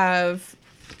 You have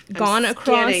gone I'm across.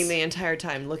 scanning the entire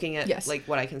time, looking at Yes. like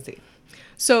what I can see.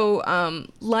 So,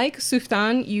 like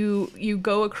Suftan, you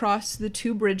go across the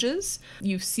two bridges.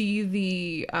 You see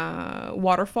the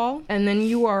waterfall, and then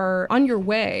you are on your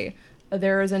way.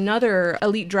 There is another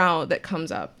elite drow that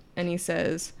comes up, and he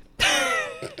says,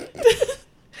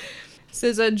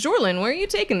 Jorlin, where are you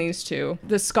taking these two?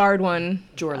 The scarred one,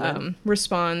 Jorlin.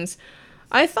 responds,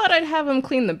 I thought I'd have him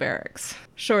clean the barracks.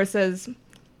 Shore says,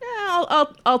 yeah,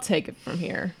 I'll take it from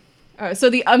here.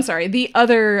 The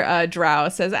other drow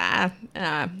says, I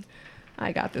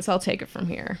got this. I'll take it from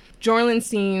here. Jorlin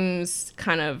seems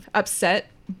kind of upset,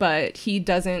 but he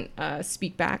doesn't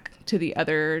speak back to the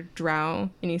other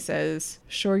drow, and he says,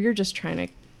 sure, you're just trying to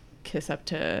kiss up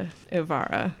to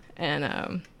Ivara,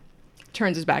 and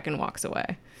turns his back and walks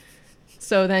away.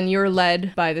 So then you're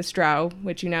led by this drow,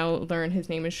 which you now learn his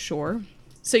name is Shore.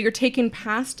 So you're taken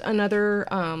past another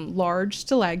large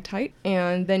stalactite,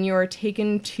 and then you're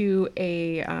taken to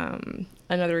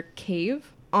another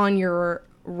cave. On your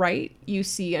right, you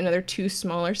see another two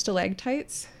smaller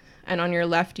stalactites, and on your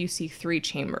left, you see three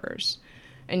chambers.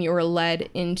 And you're led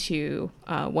into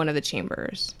one of the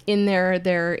chambers. In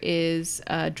there is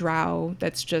a drow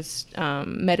that's just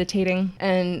meditating,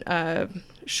 and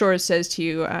Shore says to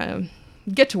you,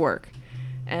 get to work.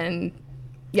 And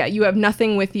yeah, you have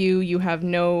nothing with you. You have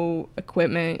no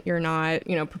equipment. You're not,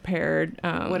 prepared.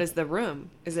 What is the room?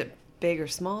 Is it big or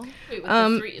small? Wait, with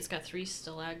the three, it's got three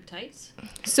stalactites.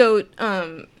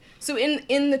 So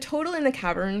in the total in the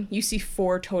cavern, you see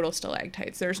 4 total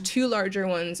stalactites. There's 2 larger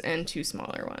ones and 2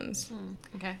 smaller ones.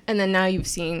 Okay. And then now you've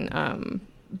seen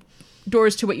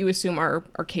doors to what you assume are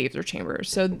caves or chambers.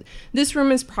 So this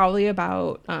room is probably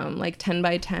about like 10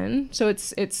 by 10. So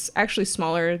it's actually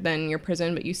smaller than your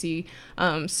prison, but you see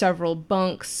several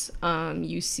bunks.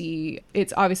 You see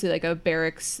it's obviously like a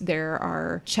barracks. There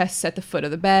are chests at the foot of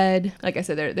the bed. Like I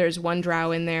said, there's one drow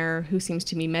in there who seems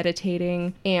to be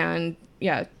meditating. And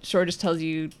yeah, Shore just tells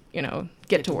you,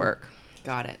 get to work.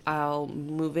 Got it. I'll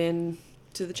move in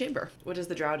to the chamber. What does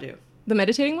the drow do? The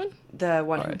meditating one? The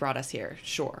one who Alright. brought us here.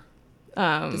 Sure.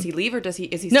 Does he leave or is he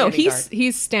standing No, guard?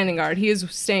 he's standing guard. He is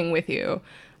staying with you.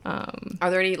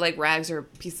 Are there any like rags or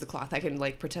pieces of cloth I can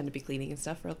like pretend to be cleaning and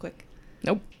stuff real quick?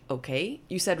 Nope. Okay.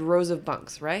 You said rows of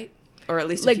bunks, right? Or at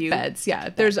least Like a few beds, yeah.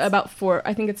 There's about 4.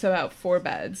 I think it's about 4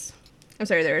 beds. I'm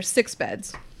sorry, there are 6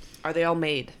 beds. Are they all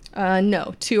made?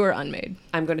 No, 2 are unmade.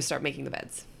 I'm going to start making the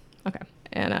beds. Okay.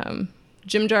 And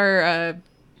Jim Jar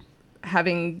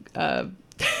having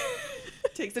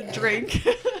Takes a drink.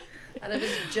 Out of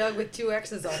his jug with 2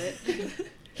 X's on it.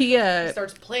 He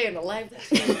Starts playing the live.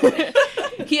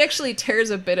 he actually tears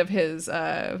a bit of his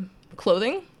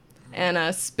clothing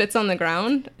and spits on the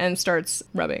ground and starts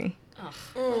rubbing. Ugh,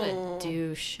 what a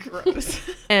douche. Gross.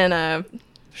 And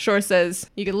Shore says,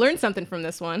 "You could learn something from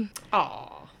this one."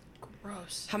 Aw.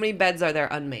 Gross. How many beds are there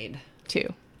unmade?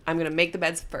 2. I'm going to make the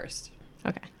beds first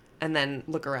Okay. and then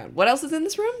look around. What else is in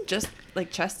this room? Just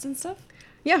like chests and stuff?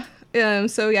 Yeah.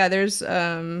 So yeah, there's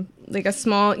like a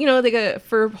small, like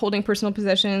for holding personal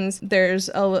possessions. There's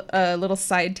a little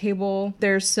side table.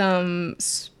 There's some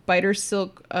spider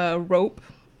silk rope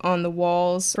on the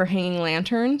walls for hanging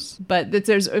lanterns, but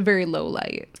there's a very low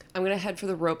light. I'm going to head for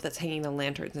the rope that's hanging the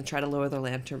lanterns and try to lower the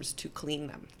lanterns to clean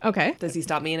them. Okay. Does he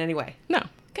stop me in any way? No.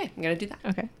 Okay, I'm going to do that.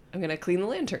 Okay. I'm going to clean the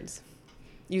lanterns.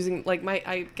 Using, like, my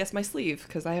sleeve,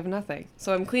 because I have nothing.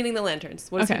 So I'm cleaning the lanterns.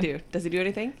 What does he Okay. do? Does he do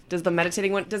anything? Does the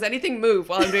meditating one, does anything move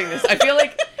while I'm doing this? I feel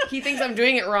like he thinks I'm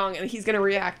doing it wrong and he's going to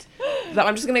react. But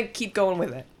I'm just going to keep going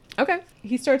with it. Okay.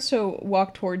 He starts to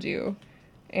walk towards you,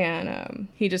 and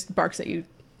he just barks at you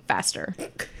faster.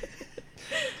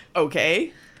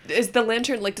 Okay. Is the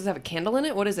lantern, like, does it have a candle in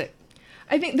it? What is it?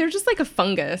 I think they're just like a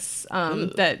fungus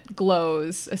that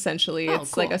glows, essentially. Oh,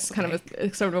 It's like cool. a kind of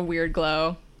a sort of a weird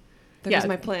glow. There's Yeah.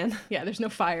 my plan. Yeah, there's no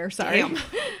fire, sorry. Damn.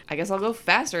 I guess I'll go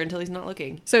faster until he's not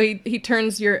looking. So he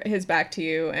turns his back to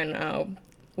you and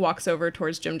walks over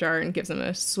towards Jim Jar and gives him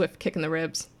a swift kick in the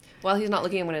ribs. While he's not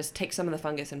looking, I'm going to take some of the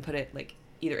fungus and put it, like,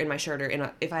 either in my shirt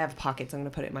or if I have pockets, I'm going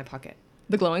to put it in my pocket.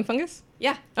 The glowing fungus?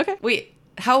 Yeah. Okay. Wait,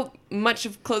 how much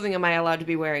of clothing am I allowed to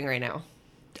be wearing right now?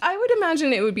 I would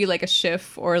imagine it would be like a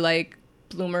shift or like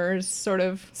bloomers, sort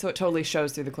of. So it totally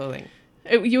shows through the clothing.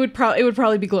 It would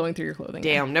probably be glowing through your clothing.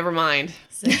 Damn, never mind.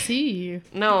 Sexy.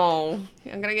 No.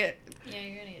 I'm going to get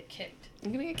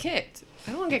kicked. kicked.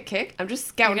 I don't want to get kicked. I'm just You're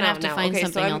scouting gonna out have to now. find Okay,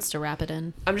 something so else to wrap it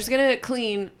in. I'm just going to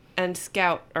clean and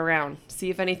scout around. See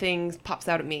if anything pops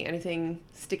out at me. Anything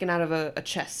sticking out of a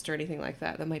chest or anything like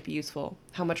that might be useful.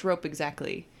 How much rope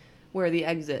exactly? Where are the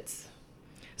exits?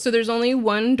 So there's only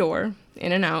one door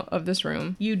in and out of this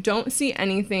room. You don't see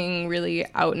anything really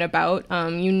out and about.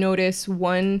 You notice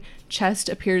one chest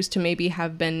appears to maybe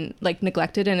have been like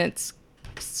neglected and it's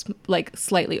like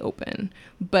slightly open.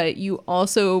 But you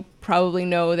also probably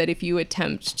know that if you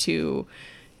attempt to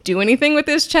do anything with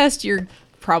this chest, you're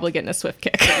probably getting a swift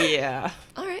kick. Yeah.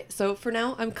 All right. So for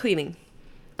now, I'm cleaning.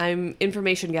 I'm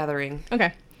information gathering.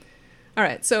 Okay. All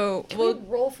right. So Can we'll we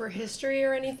roll for history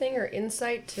or anything or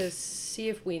insight to see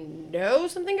if we know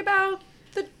something about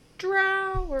the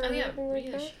drow or anything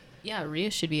like that? Yeah, Rhea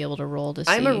should be able to roll to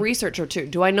see. I'm a researcher too.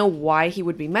 Do I know why he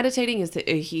would be meditating? Is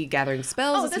he gathering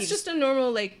spells? Oh, Is he that's just a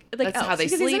normal like That's elf, how they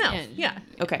because he's an sleep? elf. Yeah.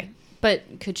 okay.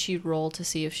 But could she roll to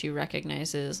see if she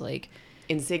recognizes like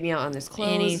Insignia on his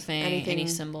clothes. anything, any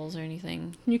symbols or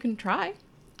anything? You can try.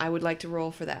 I would like to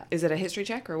roll for that. Is it a history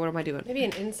check or what am I doing? Maybe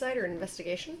an insight or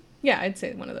investigation? Yeah, I'd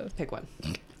say one of those. Pick one.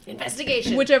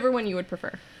 Investigation. Whichever one you would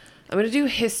prefer. I'm going to do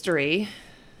history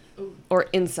or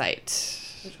insight.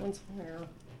 Which one's higher?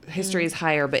 History is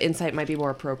higher, but insight might be more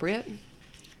appropriate.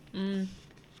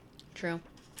 True.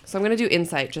 So I'm going to do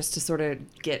insight just to sort of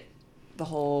get the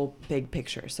whole big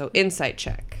picture. So insight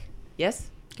check. Yes?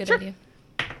 Good Sure. idea.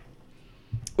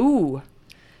 Ooh.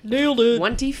 Nailed it.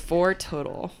 24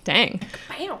 total. Dang.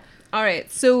 Bam. All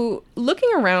right. So looking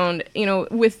around,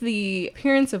 with the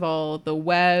appearance of all the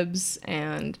webs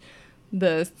and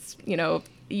the,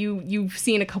 you've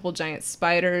seen a couple giant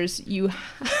spiders. You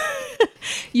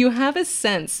you have a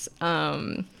sense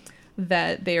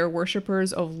that they are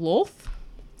worshippers of Lolth,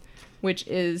 which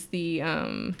is the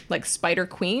like spider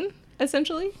queen,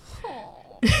 essentially.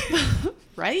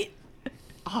 Right?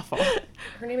 Awful.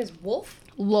 Her name is Wolf,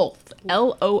 Lolth.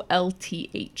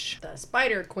 Lolth. the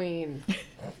Spider Queen.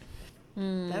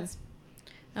 That's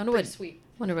I wonder pretty what sweet.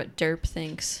 wonder what Derp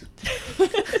thinks.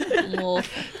 Wolf.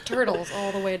 Turtles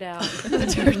all the way down. The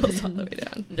turtles all the way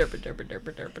down. Derp, derp, derp,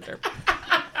 derp,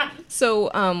 derp. So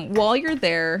while you're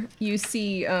there, you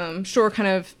see Shore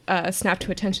kind of snap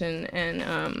to attention,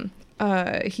 and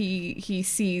he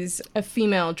sees a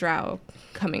female drow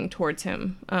coming towards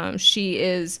him. She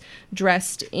is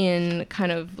dressed in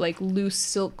kind of like loose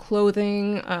silk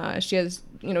clothing. She has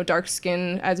dark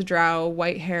skin as a drow,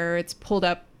 white hair. It's pulled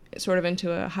up sort of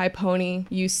into a high pony.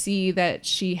 You see that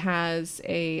she has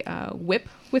a whip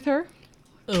with her.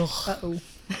 Ugh. Uh-oh.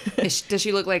 Does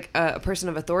she look like a person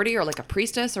of authority or like a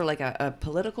priestess or like a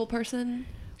political person?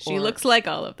 She Or- looks like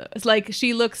all of those. Like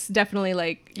she looks definitely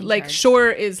like In charge. Shore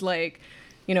is like,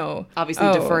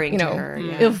 Obviously deferring to her,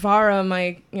 yeah. Ilvara,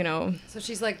 my, So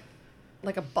she's like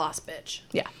a boss bitch.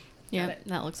 yeah. Yeah, it.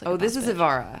 that looks like. Oh, a this boss is bitch.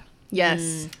 Ivara.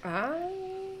 Yes. Ah.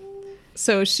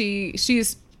 So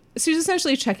she's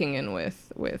essentially checking in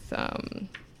with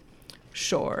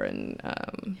Shore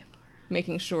and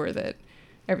making sure that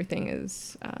everything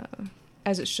is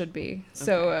as it should be. Okay.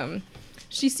 So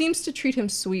she seems to treat him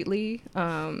sweetly.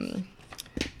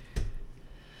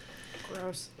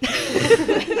 Gross.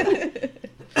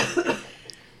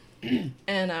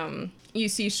 And you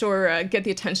see Shore get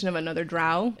the attention of another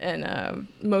drow and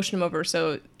motion him over.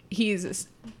 So he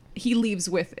leaves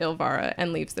with Ilvara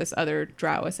and leaves this other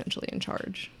drow essentially in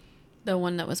charge. The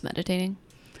one that was meditating?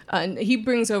 And he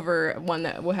brings over one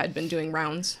that had been doing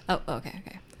rounds. Oh,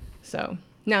 okay. So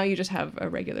now you just have a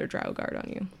regular drow guard on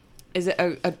you. Is it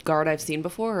a guard I've seen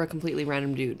before or a completely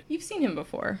random dude? You've seen him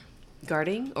before.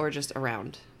 Guarding or just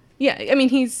around? Yeah, I mean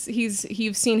you've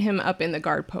seen him up in the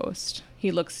guard post.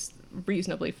 He looks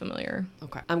reasonably familiar.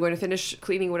 Okay. I'm going to finish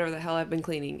cleaning whatever the hell I've been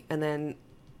cleaning and then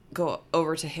go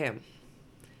over to him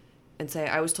and say,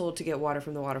 I was told to get water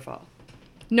from the waterfall.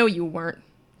 No, you weren't.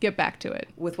 Get back to it.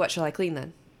 With what shall I clean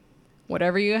then?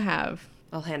 Whatever you have.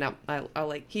 I'll hand out, I'll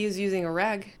like, he is using a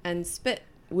rag and spit.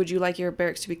 Would you like your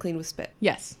barracks to be cleaned with spit?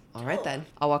 Yes. All right then.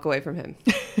 I'll walk away from him.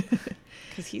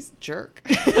 Because he's a jerk.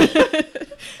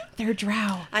 They're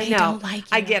drow. I They know. don't like you.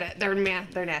 I get it. They're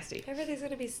nasty. Everything's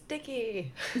going to be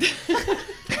sticky.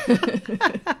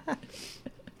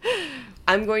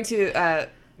 I'm going to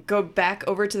go back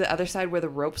over to the other side where the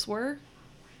ropes were,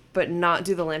 but not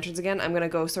do the lanterns again. I'm going to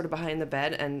go sort of behind the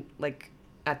bed and like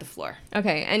at the floor.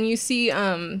 Okay, and you see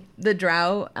the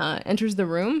drow enters the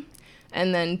room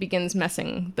and then begins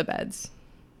messing the beds.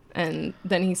 And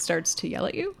then he starts to yell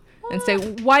at you and say,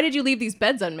 why did you leave these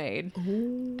beds unmade?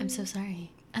 I'm so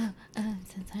sorry. I'm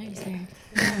so sorry, sir.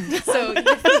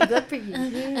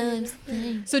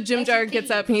 So Jim Jar gets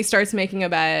up and he starts making a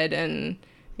bed and,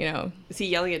 Is he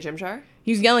yelling at Jimjar?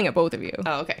 he's yelling at both of you.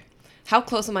 Oh, okay. How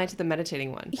close am I to the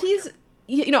meditating one? He's,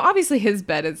 obviously his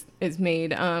bed is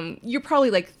made. You're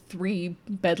probably like 3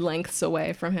 bed lengths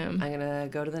away from him. I'm going to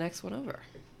go to the next one over.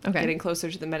 Okay. Getting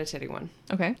closer to the meditating one.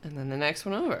 Okay. And then the next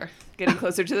one over. Getting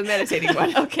closer to the meditating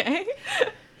one. Okay.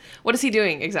 What is he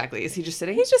doing exactly? Is he just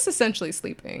sitting? He's just essentially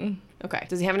sleeping. Okay.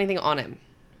 Does he have anything on him?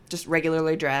 Just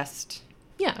regularly dressed?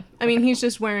 Yeah. I mean, he's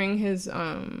just wearing his,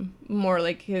 more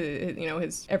like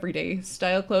his everyday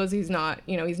style clothes. He's not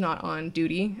on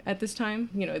duty at this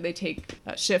time. They take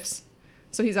shifts.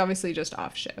 So he's obviously just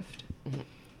off shift. Mm-hmm.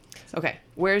 Okay.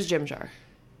 Where's Jimjar?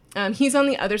 He's on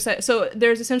the other side. So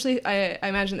there's essentially, I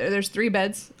imagine there's 3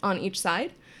 beds on each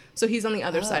side. So he's on the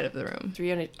other side of the room.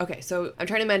 3 on each. Okay, so I'm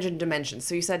trying to imagine dimensions.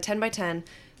 So you said 10 by 10,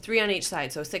 3 on each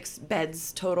side. So 6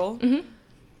 beds total. Mm-hmm.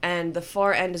 And the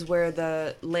far end is where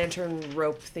the lantern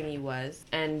rope thingy was.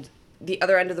 And the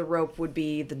other end of the rope would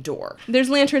be the door. There's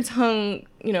lanterns hung,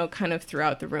 kind of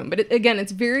throughout the room. But again,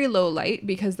 it's very low light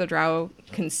because the drow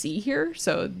can see here.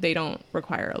 So they don't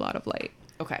require a lot of light.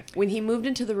 Okay. When he moved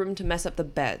into the room to mess up the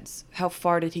beds, how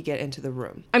far did he get into the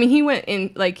room? I mean, he went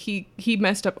in, like, he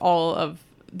messed up all of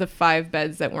the 5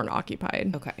 beds that weren't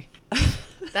occupied. Okay.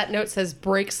 That note says,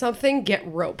 break something, get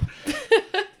rope.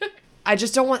 I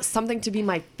just don't want something to be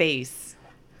my face,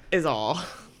 is all.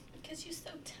 Because you're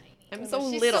so tiny. I'm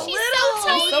so she's little. so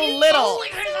I'm so little.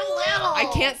 I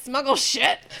can't smuggle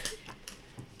shit.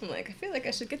 I'm like, I feel like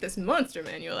I should get this monster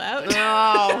manual out. No.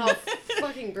 Oh,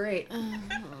 fucking great. You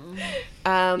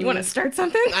want to start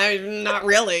something? I'm not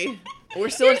really. We're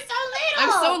still. You're so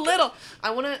little.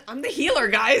 I'm so little. I'm the healer,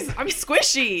 guys. I'm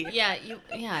squishy. Yeah,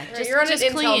 just, you're on just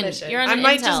an intel clean. mission. You're on I an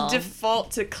might intel. just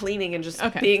default to cleaning and just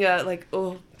Okay. being a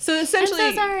oh So essentially,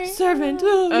 I'm so sorry. servant.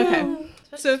 Oh, okay. no.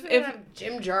 So Especially if we have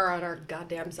Jim Jar on our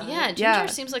goddamn side. Yeah, Ginger Yeah.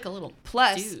 seems like a little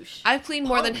Plus, douche. I've cleaned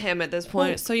more than him at this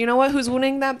point. So you know what? Who's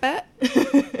winning that bet?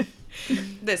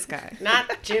 This guy.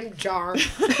 Not Jim Jar.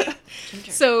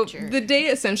 Ginger, So jerk. the day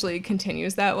essentially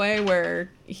continues that way,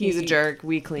 where He's a jerk.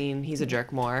 We clean. He's a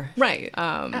jerk more. Right.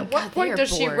 At God, what they point are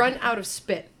does she bored. run out of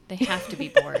spit? They have to be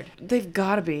bored. They've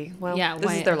got to be. Well, Yeah, this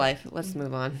why- is their life. Let's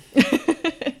move on.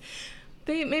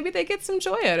 maybe they get some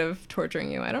joy out of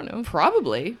torturing you. I don't know.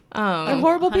 Probably. They're Um,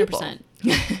 horrible people. 100%.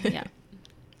 Yeah.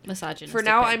 Misogynistic. For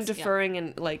now, I'm pigs, yeah. deferring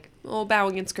and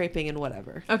bowing and scraping and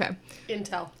whatever. okay.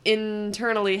 Intel.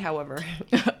 Internally, however.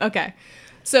 Okay.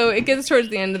 So it gets towards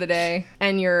the end of the day,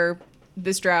 and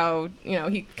this drow,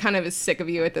 he kind of is sick of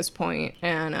you at this point,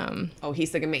 and Oh,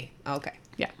 he's sick of me. Okay.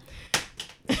 yeah.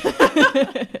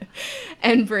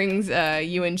 And brings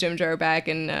you and Jim Jar back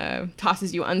and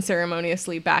tosses you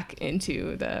unceremoniously back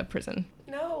into the prison.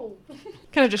 No.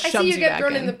 Kind of just I shoves see you get back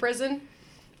thrown in. in the prison,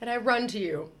 and I run to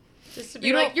you. Just to be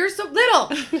You like, don't- you're so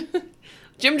little.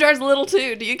 Jim Jar's little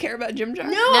too. Do you care about Jim Jar?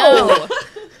 No.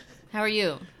 How are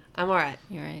you? I'm all right.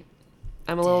 You're right.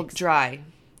 I'm a little Dicks. dry.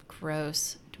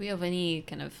 Gross. Do we have any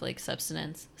kind of like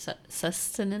sustenance?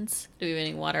 Do we have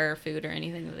any water or food or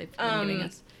anything that they've been giving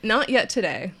us? Not yet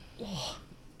today.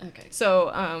 Okay.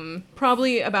 So,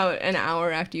 probably about an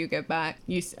hour after you get back,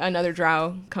 another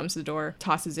drow comes to the door,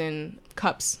 tosses in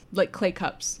cups, like clay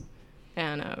cups,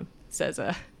 and says,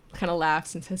 kind of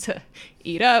laughs and says,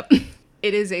 eat up.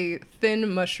 It is a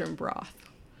thin mushroom broth.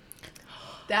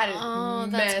 That is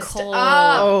That's messed cold.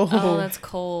 up. Oh, that's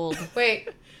cold. Wait,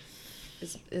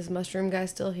 is Mushroom Guy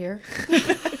still here?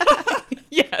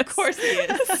 Yes. Of course he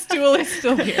is. Stool is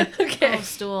still here. Okay. Oh,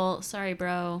 Stool. Sorry,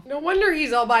 bro. No wonder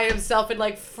he's all by himself and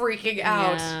like freaking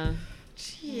out. Yeah.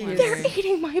 Jeez. They're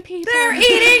eating my people. They're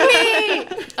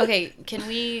eating me. Okay, can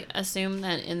we assume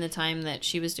that in the time that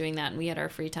she was doing that and we had our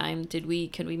free time, could we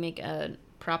make a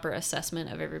proper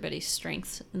assessment of everybody's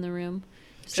strengths in the room?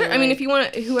 So, Sure. I mean, if you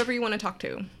want whoever you want to talk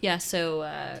to. Yeah, so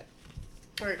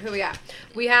All right, who we got?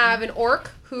 We have an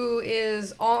orc who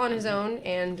is all on his own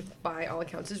and by all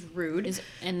accounts is rude. is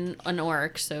an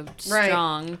orc, so Right.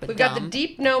 strong but We've dumb. got the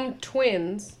deep gnome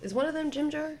twins. Is one of them Jim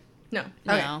Jar? No.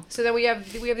 No. So then we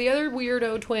have the other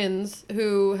weirdo twins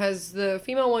who has the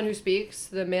female one who speaks,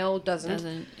 the male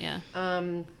doesn't. Yeah.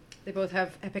 They both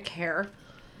have epic hair.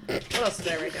 What else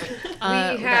did I write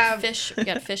down? We got fish. We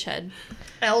got fish head.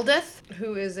 Eldith,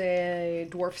 who is a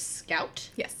dwarf scout,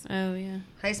 Yes. Oh yeah.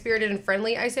 high spirited and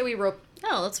friendly. I say we rope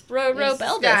Oh, let's rope This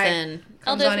Eldith guy in.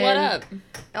 comes Eldith, on what in. up?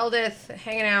 Eldith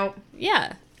hanging out.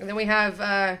 Yeah. And then we have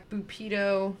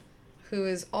Bupido, who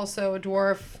is also a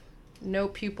dwarf, no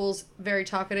pupils, very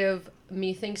talkative.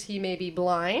 Methinks he may be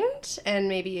blind and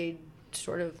maybe a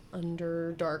sort of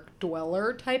underdark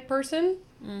dweller type person.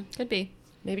 Could be.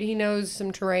 Maybe he knows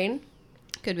some terrain.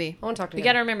 Could be. I want to talk to We him.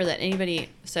 got to remember that anybody.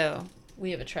 So we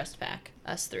have a trust pack,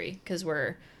 us three, because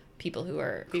we're people who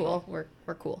are People. cool.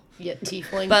 We're cool. Yeah,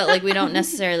 tiefling. But like we don't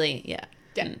necessarily. Yeah.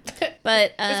 yeah.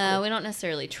 But cool. we don't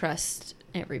necessarily trust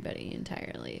everybody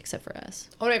entirely, except for us.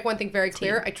 I want to make one thing very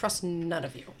clear. I trust none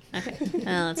of you. Okay.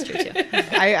 That's true too.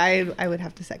 I would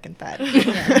have to second that.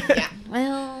 Yeah.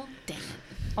 Well, dang it.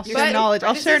 I'll But share knowledge.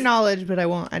 I'll this share is- knowledge, but I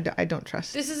won't. I don't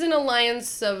trust. This is an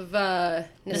alliance of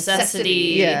necessity. Necessity.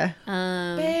 Yeah.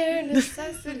 Bare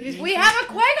necessities. We have a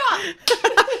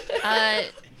Qui-Gon!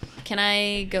 Can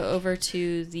I go over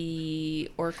to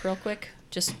the orc real quick?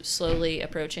 Just slowly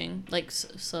approaching, like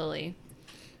slowly.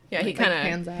 Yeah, he Like,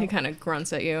 hands out. kind of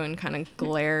grunts at you and kind of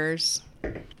glares.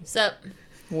 Sup?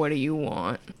 What do you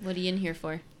want? What are you in here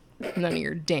for? None of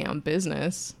your damn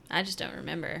business. I just don't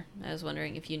remember. I was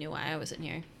wondering if you knew why I was in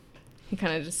here. He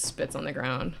kind of just spits on the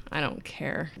ground. I don't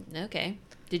care. Okay.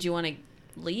 Did you want to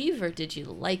leave or did you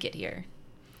like it here?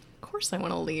 Of course I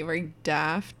want to leave. Are you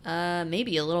daft?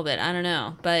 Maybe a little bit. I don't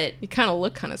know. But You kind of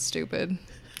look kind of stupid.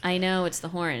 I know it's the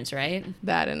horns, right?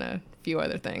 That and a few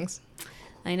other things.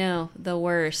 I know. The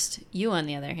worst. You, on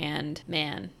the other hand,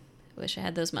 man, wish I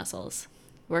had those muscles.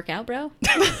 Work out, bro?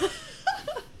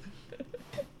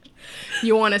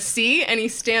 You want to see? And he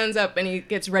stands up and he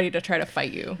gets ready to try to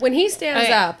fight you. When he stands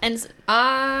Okay, up, and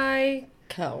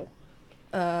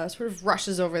sort of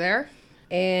rushes over there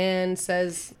and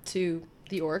says to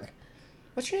the orc,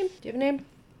 "What's your name? Do you have a name?"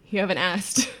 You haven't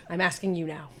asked. I'm asking you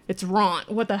now. It's Ront.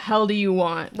 What the hell do you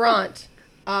want? Bront,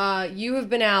 you have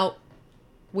been out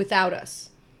without us.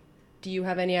 Do you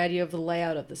have any idea of the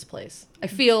layout of this place? I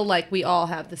feel like we all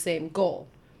have the same goal,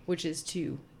 which is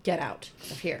to get out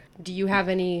of here. Do you have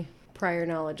any prior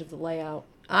knowledge of the layout?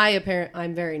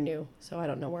 I'm very new, so I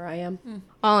don't know where I am.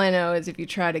 All I know is if you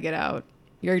try to get out,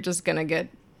 you're just going to get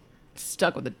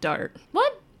stuck with a dart.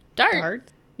 what? Dart? Dart?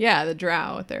 Yeah, the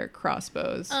drow with their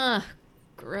crossbows. Ugh,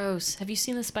 gross. Have you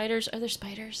seen the spiders? Are there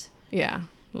spiders? Yeah,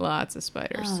 lots of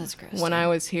spiders. Oh, that's gross, When too. I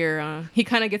was here, he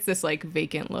kind of gets this like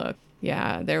vacant look.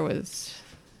 Yeah, there was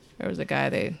a guy,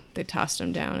 they tossed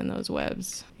him down in those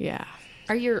webs. Yeah,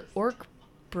 Are your orc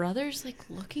brothers, like,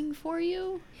 looking for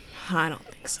you? I don't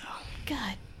think so.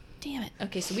 God damn it.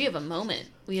 Okay, so we have a moment.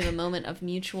 We have a moment of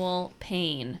mutual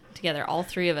pain together. All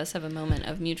three of us have a moment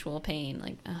of mutual pain.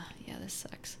 Like, oh, yeah, this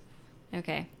sucks.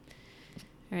 Okay.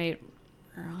 All right.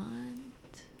 Ron.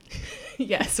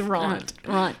 Yes, Ront.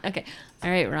 Ron. Okay. All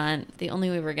right, Ron. The only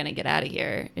way we're going to get out of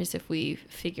here is if we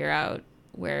figure out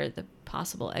where the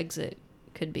possible exit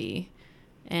could be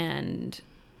and,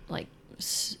 like,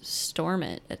 storm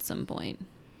it at some point.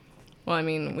 Well, I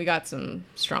mean, we got some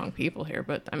strong people here,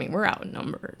 but I mean, we're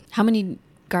outnumbered. How many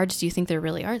guards do you think there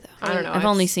really are, though? I don't know. I've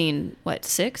only seen, what,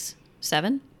 6?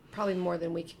 7? Probably more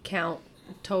than we could count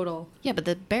total. Yeah, but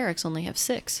the barracks only have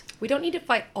 6 We don't need to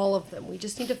fight all of them. We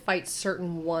just need to fight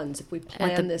certain ones if we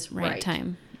plan at the this right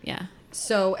time. Yeah.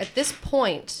 So at this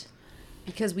point,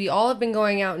 because we all have been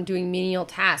going out and doing menial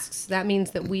tasks. That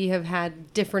means that we have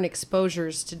had different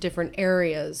exposures to different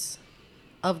areas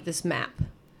of this map,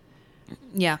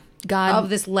 Yeah. God. of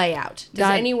this layout. Does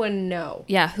God- anyone know?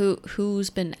 Yeah. Who's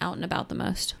been out and about the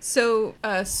most? So,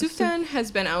 Suftan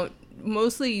has been out.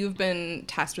 Mostly, you've been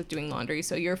tasked with doing laundry,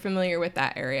 so you're familiar with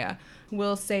that area.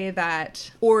 We'll say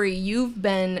that, Ori, you've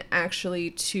been actually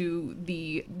to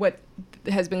what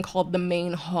has been called the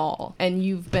main hall, and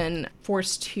you've been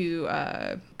forced to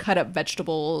cut up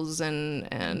vegetables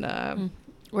and.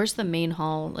 Where's the main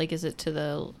hall? Like, is it to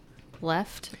the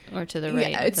left or to the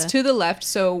right? Yeah, it's to the left.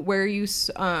 So where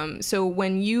so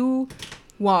when you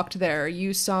walked there,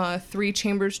 you saw 3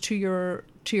 chambers to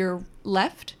your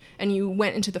left, and you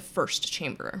went into the first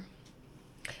chamber.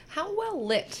 How well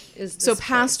lit is this So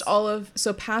past place?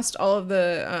 all of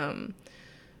the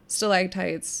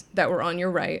stalactites that were on your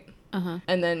right, and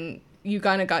then you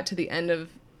kind of got to the end of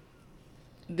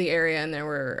the area, and there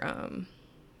were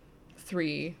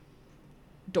 3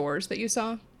 doors that you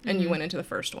saw, and you went into the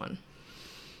first one.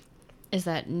 Is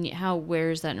that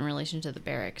where is that in relation to the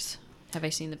barracks? Have I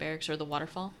seen the barracks or the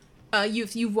waterfall?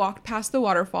 You've walked past the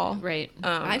waterfall, Right.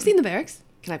 I've seen the barracks.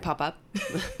 Can I pop up?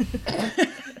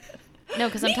 No,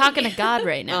 because I'm talking to God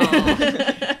right now.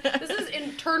 This is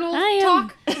internal I am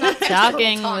talk. not external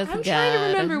talking talk. with I'm God. trying to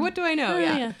remember. What do I know? Oh,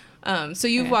 Yeah. So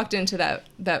you've Okay. walked into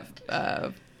that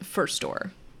first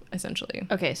door, essentially.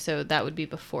 Okay, so that would be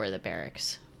before the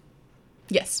barracks.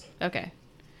 Yes. Okay.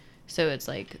 So it's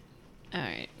like, all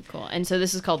right, cool. And so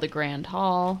this is called the Grand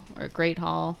Hall or Great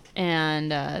Hall,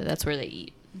 and that's where they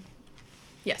eat,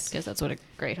 Yes. because that's what a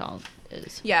Great Hall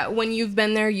is. Yeah. When you've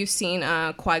been there, you've seen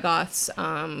Quagoths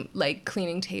like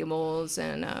cleaning tables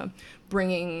and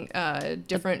bringing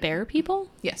different. Bear people?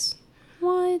 Yes.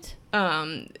 What?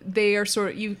 They are sort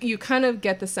of you kind of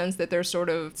get the sense that they're sort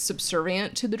of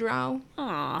subservient to the drow.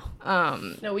 Aw.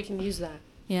 No, we can use that.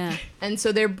 Yeah. And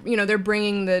so they're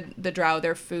bringing the drow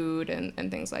their food and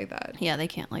things like that. Yeah, they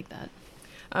can't like that.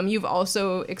 You've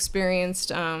also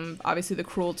experienced obviously the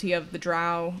cruelty of the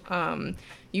drow.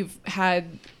 You've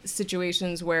had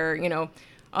situations where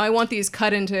I want these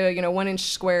cut into 1-inch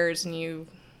squares, and you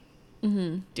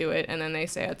do it, and then they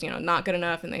say it's not good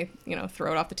enough, and they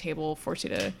throw it off the table, force you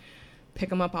to pick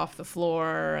them up off the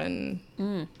floor, and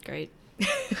Great.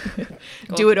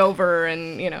 do it over,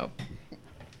 and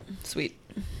Sweet.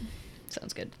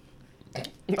 Sounds good.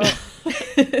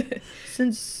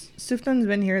 Since Suftan's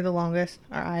been here the longest,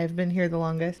 or I've been here the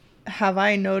longest, have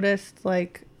I noticed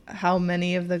like how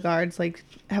many of the guards, like,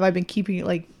 have I been keeping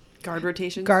like Guard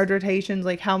rotations. guard rotations?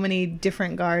 Like, how many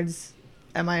different guards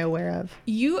am I aware of?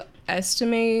 You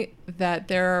estimate that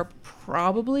there are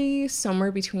probably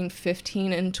somewhere between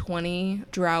 15 and 20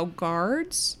 drow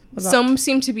guards. What about- Some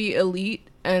seem to be elite,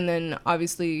 and then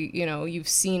obviously, you've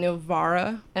seen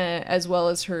Ivara, as well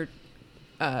as her,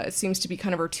 it seems to be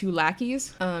kind of her 2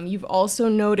 lackeys. You've also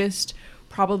noticed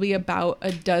probably about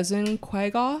a dozen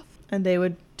Quagoth. And they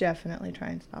would definitely try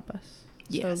and stop us.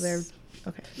 Yes. So they're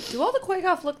okay. Do all the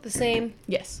Quagoth look the same?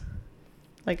 Yes.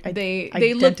 Like They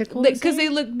identical look, the because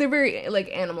same? they're very, like,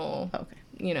 animal. Oh, okay.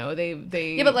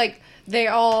 They Yeah, but like they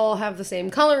all have the same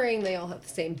coloring. They all have the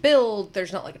same build.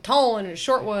 There's not like a tall one and a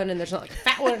short one, and there's not like a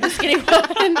fat one and a skinny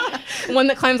one. one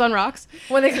that climbs on rocks.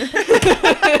 When they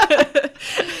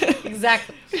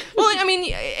exactly. Well, I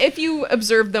mean, if you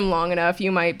observe them long enough,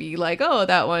 you might be like, oh,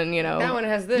 that one, That one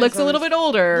has this. looks a on little his- bit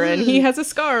older, and he has a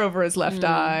scar over his left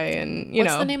eye, and,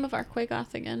 What's the name of our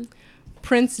Quagoth again?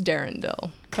 Prince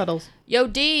Darendil. Cuddles. Yo,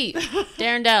 D!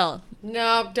 Darendel.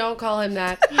 No, don't call him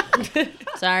that.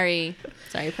 Sorry,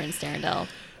 Prince Darendel.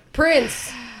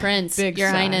 Prince Prince, Big Your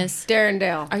sigh. Highness.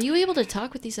 Darendale. Are you able to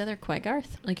talk with these other Quagarth?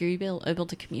 Like, are you able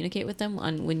to communicate with them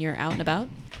when you're out and about?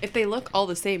 If they look all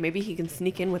the same, maybe he can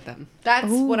sneak in with them. That's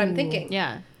what I'm thinking.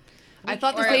 Yeah. I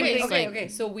thought the Or same at thing. least, Okay, like- okay.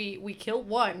 So we kill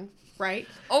one, right?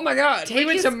 Oh my god, we Take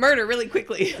went his- to murder really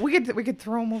quickly. We could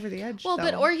throw him over the edge. Well,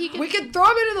 but though. or he could. We could throw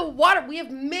him into the water. We have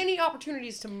many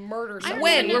opportunities to murder I don't someone.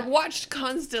 When know. we're watched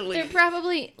constantly. They're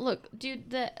probably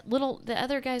dude. The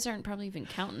other guys aren't probably even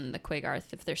counting the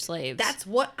Quagarth if they're slaves. That's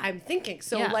what I'm thinking.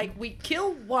 So Yeah. like we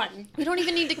kill one. We don't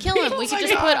even need to kill him. We could my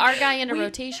just God. put our guy into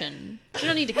rotation. We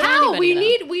don't need to kill How?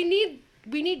 anybody.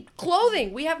 We need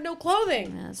clothing. We have no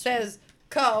clothing. Yeah, that's says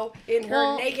Co in her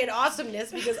Well- naked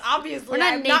awesomeness because obviously We're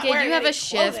not I'm naked. not wearing You have any a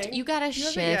shift. clothing. You got a You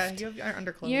have, shift. you have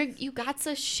underclothes. You got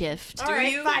a shift. All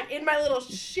right, you? fine. In my little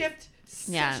shift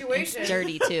Yeah, situation. it's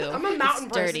dirty too. I'm a mountain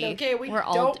It's person, dirty. okay? We we're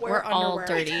all don't wear we're all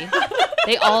underwear. dirty.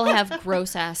 They all have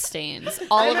gross ass stains.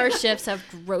 All of our shifts have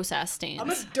gross ass I'm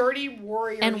a stains. dirty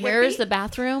warrior. And where is hippie. the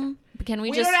bathroom? Can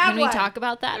we We just don't have can we one. talk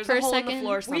about that There's for a a hole in the second?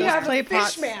 floor We somewhere. have play a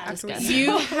pots fish man. afterwards.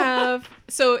 You have,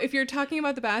 so if you're talking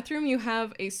about the bathroom, you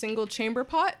have a single chamber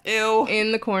pot Ew.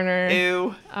 in the corner.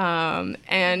 Ew.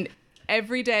 And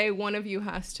every day one of you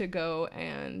has to go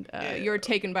and you're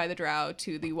taken by the drow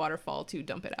to the waterfall to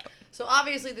dump it out. So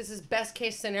obviously this is best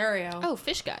case scenario. Oh,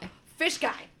 fish guy. Fish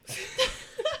guy.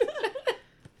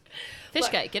 Fish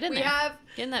Look, guy, get in we there. have-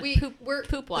 Get in that we're-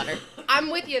 poop water. I'm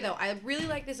with you though. I really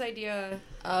like this idea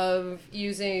of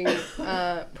using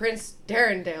Prince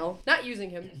Darendale, not using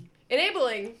him,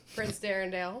 enabling Prince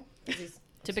Darendale 'cause he's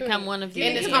To become one of the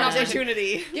In this Give me an conversation.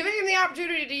 opportunity. giving him the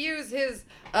opportunity to use his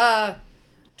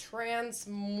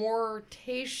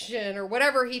transmortation or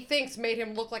whatever he thinks made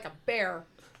him look like a bear.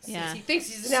 Since Yeah. he thinks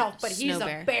he's an elf, but he's Snow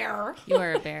a bear. You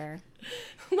are a bear.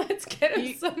 Let's get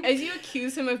him some. As you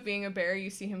accuse him of being a bear, you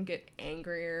see him get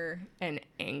angrier and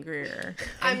angrier.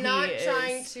 I'm And not he is-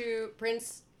 trying to,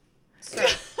 Prince, sir,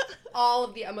 all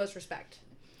of the utmost respect.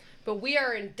 But we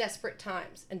are in desperate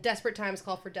times, and desperate times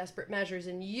call for desperate measures.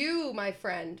 And you, my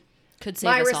friend, Could save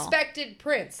my us all. respected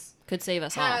prince, Could save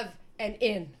us all. have an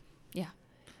in. Yeah.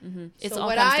 It's So all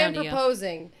what comes I down am to you.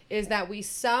 proposing is that we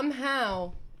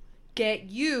somehow get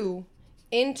you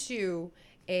into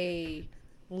a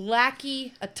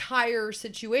lackey attire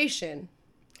situation,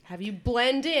 have you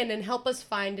blend in and help us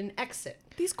find an exit.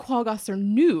 These Quaggoths are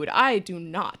nude. I do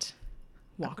not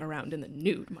walk around in the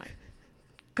nude, my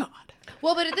God.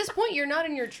 Well, but at this point, you're not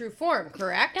in your true form,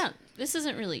 correct? Yeah, this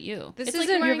isn't really you. This It's like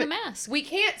isn't- wearing you're- a mask. We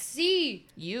can't see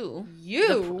You.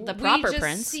 you. The proper we just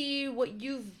prince. see what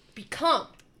you've become.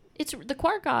 It's the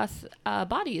Quargoth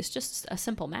body is just a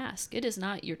simple mask. It is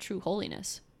not your true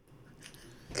holiness.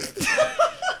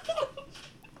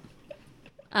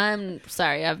 I'm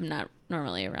sorry, I'm not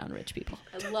normally around rich people.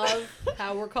 I love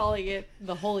how we're calling it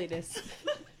the holiness.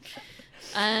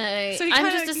 So he I'm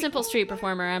kinda- just a simple street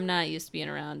performer. I'm not used to being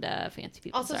around fancy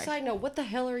people. Also, sorry. side note, what the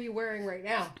hell are you wearing right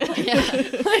now?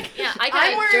 Yeah. Yeah, I got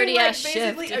I'm a wearing dirty like ass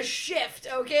basically shift. a shift,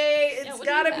 okay? It's what do you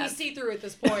gotta be have? see-through at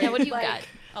this point. Yeah, what do you Like, got?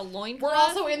 A loincloth? We're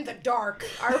also in the dark.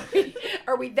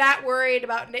 Are we that worried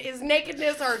about is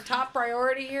nakedness our top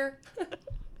priority here?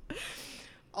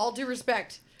 All due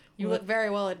respect, you look very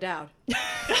well endowed.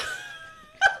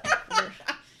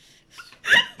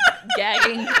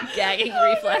 gagging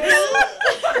reflex.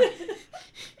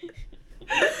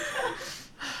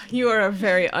 You are a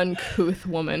very uncouth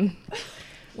woman.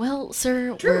 Well,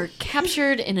 sir, we're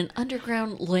captured in an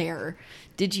underground lair.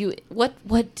 Did you what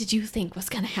did you think was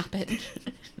gonna happen?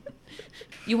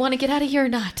 You want to get out of here or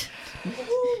not?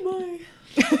 Oh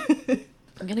my.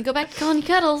 I'm gonna go back to calling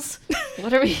kettles.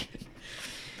 What are we?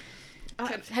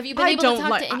 Have you been I able don't to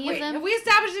talk like- to any Wait, of them? have we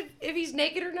established if he's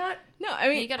naked or not? No, I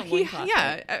mean, You got a loincloth,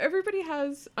 yeah, everybody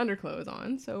has underclothes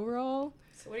on, so we're all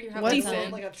So what do you have? What's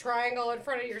Like a triangle in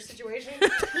front of your situation?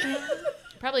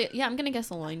 Probably. Yeah, I'm gonna guess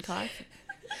a loincloth.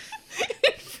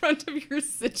 in front of your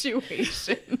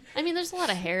situation. I mean, there's a lot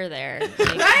of hair there.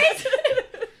 Like, Right?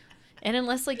 and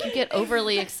unless like you get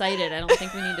overly excited, I don't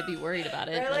think we need to be worried about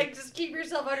it. Or like just keep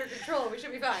yourself under control. We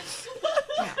should be fine.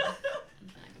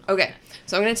 Okay,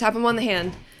 so I'm going to tap him on the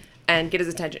hand and get his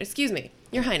attention. Excuse me,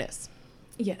 Your Highness.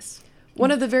 Yes. One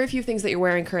of the very few things that you're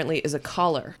wearing currently is a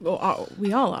collar. Well,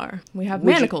 we all are. We have Would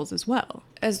you- manacles as well.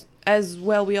 As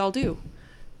well we all do.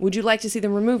 Would you like to see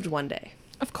them removed one day?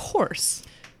 Of course.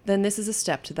 Then this is a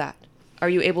step to that. Are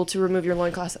you able to remove your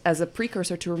loincloth as a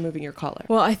precursor to removing your collar?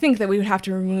 Well, I think that we would have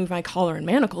to remove my collar and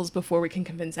manacles before we can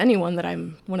convince anyone that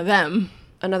I'm one of them.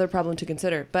 Another problem to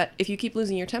consider. But if you keep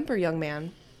losing your temper, young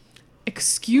man,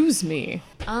 Excuse me.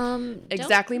 don't-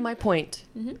 exactly my point.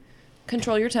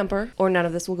 Control your temper, or none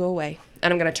of this will go away.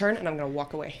 And I'm going to turn and I'm going to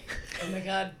walk away. Oh my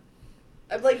god.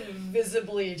 I'm like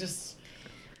visibly just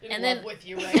in And love then- with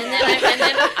you right And now.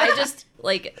 then I just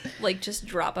like just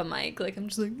drop a mic. Like I'm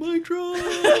just like mic drop.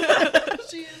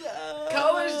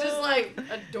 Ko is just like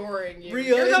adoring you.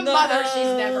 You're the mother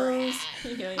she's never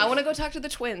had. I want to go talk to the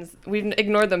twins. We've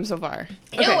ignored them so far.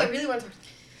 No, I really want to.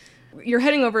 You're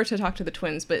heading over to talk to the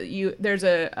twins, but there's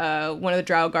a one of the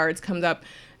drow guards comes up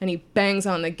and he bangs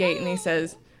on the gate and he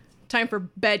says, "Time for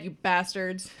bed, you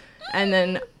bastards." And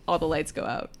then all the lights go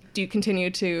out. Do you continue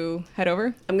to head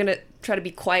over? I'm going to try to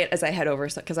be quiet as I head over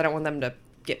because I don't want them to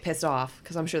get pissed off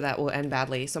because I'm sure that will end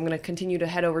badly. So I'm going to continue to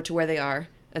head over to where they are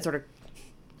and sort of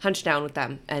hunch down with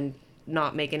them and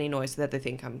not make any noise so that they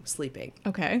think I'm sleeping.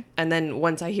 Okay. And then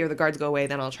once I hear the guards go away,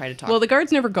 then I'll try to talk. Well, the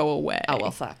guards never go away. oh,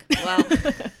 well, fuck.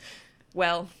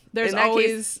 Well, There's in that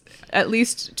always at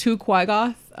least 2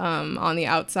 Quaggoth on the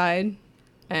outside,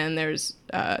 and there's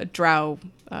drow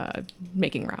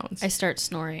making rounds. I start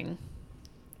snoring.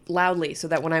 loudly so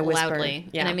that when I whisper, loudly,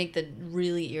 and I make the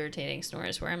really irritating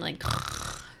snores where I'm like,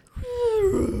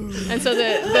 And so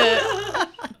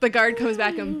the guard comes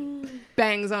back and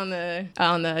bangs on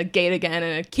the gate again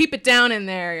and keep it down in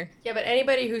there. Yeah, but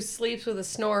anybody who sleeps with a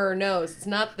snorer knows it's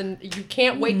not you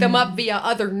can't wake them up via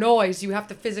other noise. You have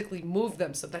to physically move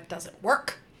them, so that doesn't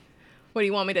work. What do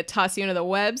you want me to toss you into the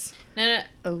webs? no.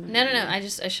 I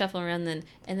shuffle around and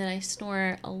then I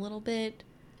snore a little bit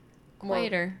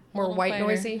quieter, more a little white quieter,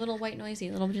 noisy? a little white noisy,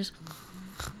 a little just.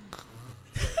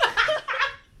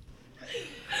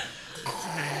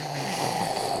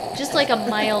 Just like a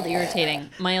mild irritating.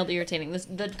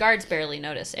 The guards barely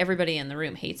notice. Everybody in the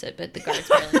room hates it, but the guards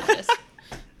barely notice.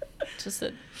 Just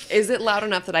a, Is it loud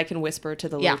enough that I can whisper to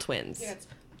the Yeah. little twins?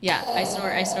 yeah. I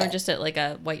snore just at like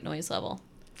a white noise level.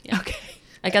 Yeah. Okay.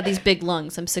 I got these big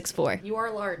lungs. I'm 6'4". You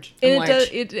are large. And large.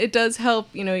 it does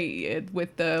help,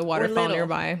 with the waterfall little.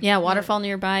 nearby. Yeah, waterfall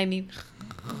nearby me.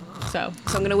 So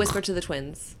So I'm gonna whisper to the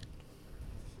twins.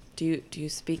 Do you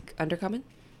speak Undercommon?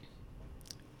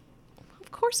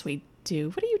 of course we do.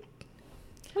 What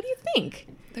do you think?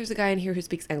 There's a guy in here who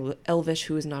speaks Elvish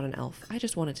who is not an elf. I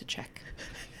just wanted to check.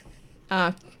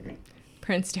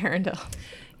 Prince Darendil.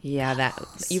 Yeah,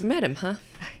 you've met him, huh?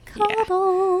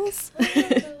 Cuddles.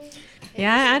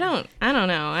 Yeah, I don't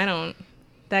know.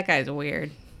 That guy's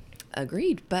weird.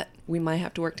 Agreed, but we might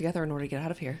have to work together in order to get out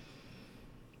of here.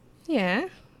 Yeah.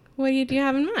 What do you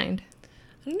have in mind?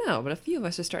 I don't know, but a few of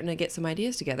us are starting to get some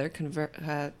ideas together,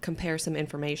 compare some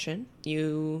information.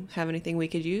 You have anything we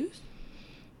could use?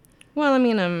 Well, I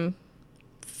mean, I'm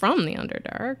from the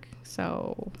Underdark,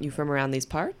 so You from around these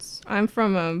parts? I'm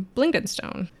from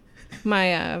Blingdenstone.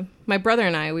 My brother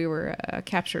and I, we were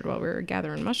captured while we were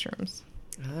gathering mushrooms.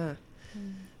 Ah.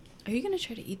 Are you gonna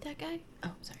try to eat that guy?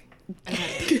 Oh,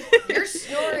 sorry. You're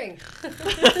snoring.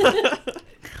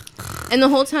 And the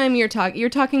whole time you're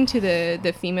talking to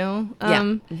the female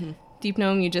Yeah. deep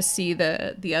gnome, you just see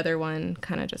the other one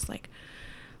kind of just like,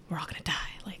 we're all gonna die,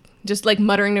 like just like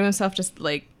muttering to himself, just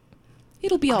like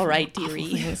It'll be all right, awful dearie.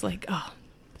 things, like, oh,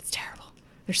 it's terrible.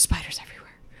 There's spiders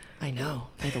everywhere. I know.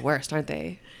 They're the worst, aren't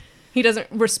they? He doesn't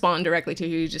respond directly to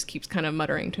you. He just keeps kind of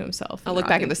muttering to himself. I'll and look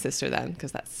back at rocking. the sister then,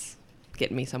 because that's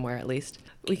getting me somewhere at least.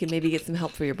 We can maybe get some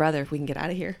help for your brother if we can get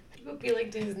out of here. You appealing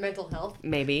to his mental health.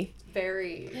 Maybe.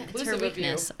 Very It's her inclusive of you.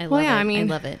 weakness. I love Well, yeah, it. I mean-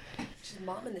 love it. She's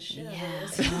momming the shit out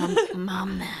of this. Yeah,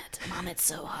 mom, it's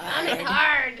so hard.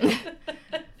 Hard.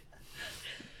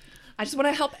 I just want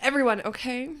to help everyone,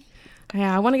 okay?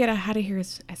 Yeah, I want to get out of here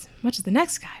as much as the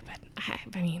next guy, but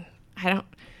I mean, I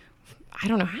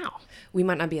don't know how. We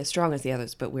might not be as strong as the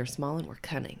others, but we're small and we're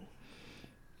cunning.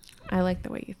 I like the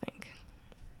way you think.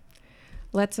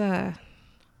 Let's I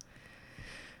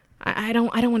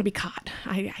don't want to be caught.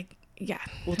 Yeah.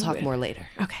 We'll talk more later.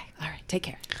 Okay. All right, take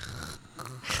care.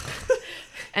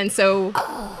 And so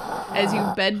as you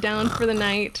bed down for the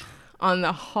night on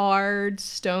the hard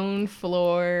stone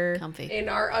floor Comfy. In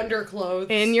our underclothes.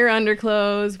 in your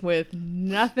underclothes with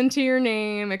nothing to your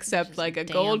name except Just like a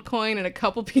damp. gold coin and a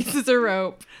couple pieces of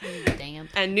rope. Damn.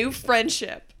 And new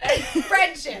friendship.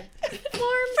 Friendship.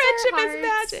 Friendship is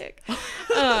magic.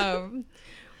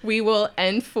 We will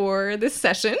end for this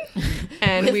session,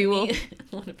 and we will.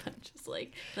 What if I'm just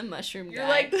like the mushroom You're guy?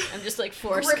 like I'm just like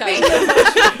force Gripping cutting.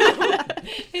 the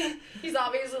mushroom. He's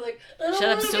obviously like, I don't Shut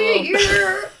up, wanna stool. be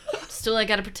here. Still, I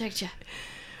gotta protect you.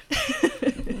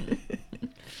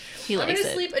 He I'm likes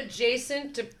gonna it. sleep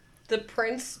adjacent to the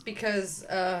prince because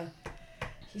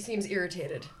he seems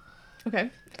irritated. Okay.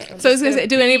 I'm So I was just gonna say,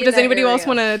 be in does that anybody else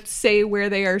area. want to say where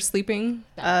they are sleeping?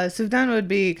 Suvdan would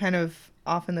be kind of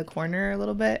off in the corner a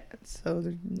little bit, so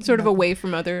Sort of away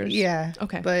from others. Yeah.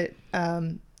 Okay. But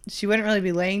she wouldn't really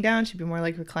be laying down. She'd be more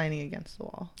like reclining against the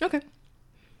wall. Okay.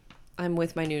 I'm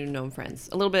with my new gnome friends.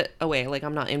 A little bit away. Like,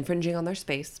 I'm not infringing on their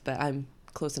space, but I'm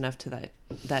close enough to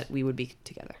that we would be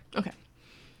together. Okay.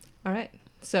 All right.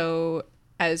 So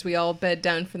as we all bed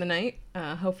down for the night,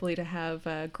 hopefully to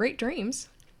have great dreams,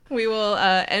 we will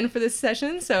end for this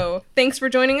session. So thanks for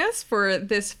joining us for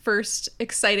this first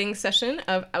exciting session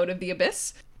of Out of the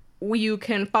Abyss. You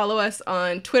can follow us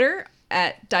on Twitter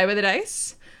at Die by the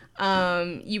Dice.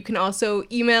 You can also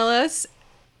email us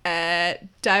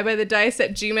at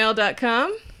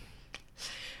diebythedice@gmail.com.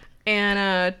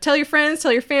 And tell your friends,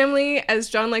 tell your family, as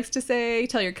John likes to say,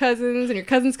 tell your cousins and your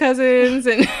cousins' cousins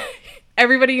and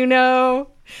everybody you know.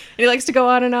 And he likes to go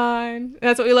on and on. And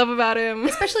that's what we love about him.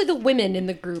 Especially the women in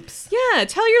the groups. Yeah,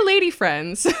 tell your lady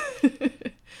friends.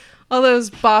 All those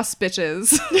boss bitches.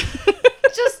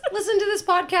 Just listen to this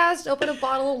podcast, open a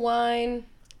bottle of wine,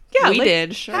 Yeah, we like-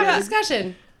 did. Sure. have a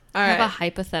discussion. All Have a right.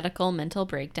 hypothetical mental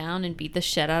breakdown and beat the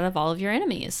shit out of all of your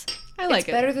enemies. I like It's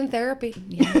it. better than therapy.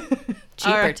 Yeah.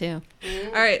 Cheaper Alright. too.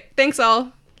 All right. Thanks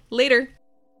all. Later.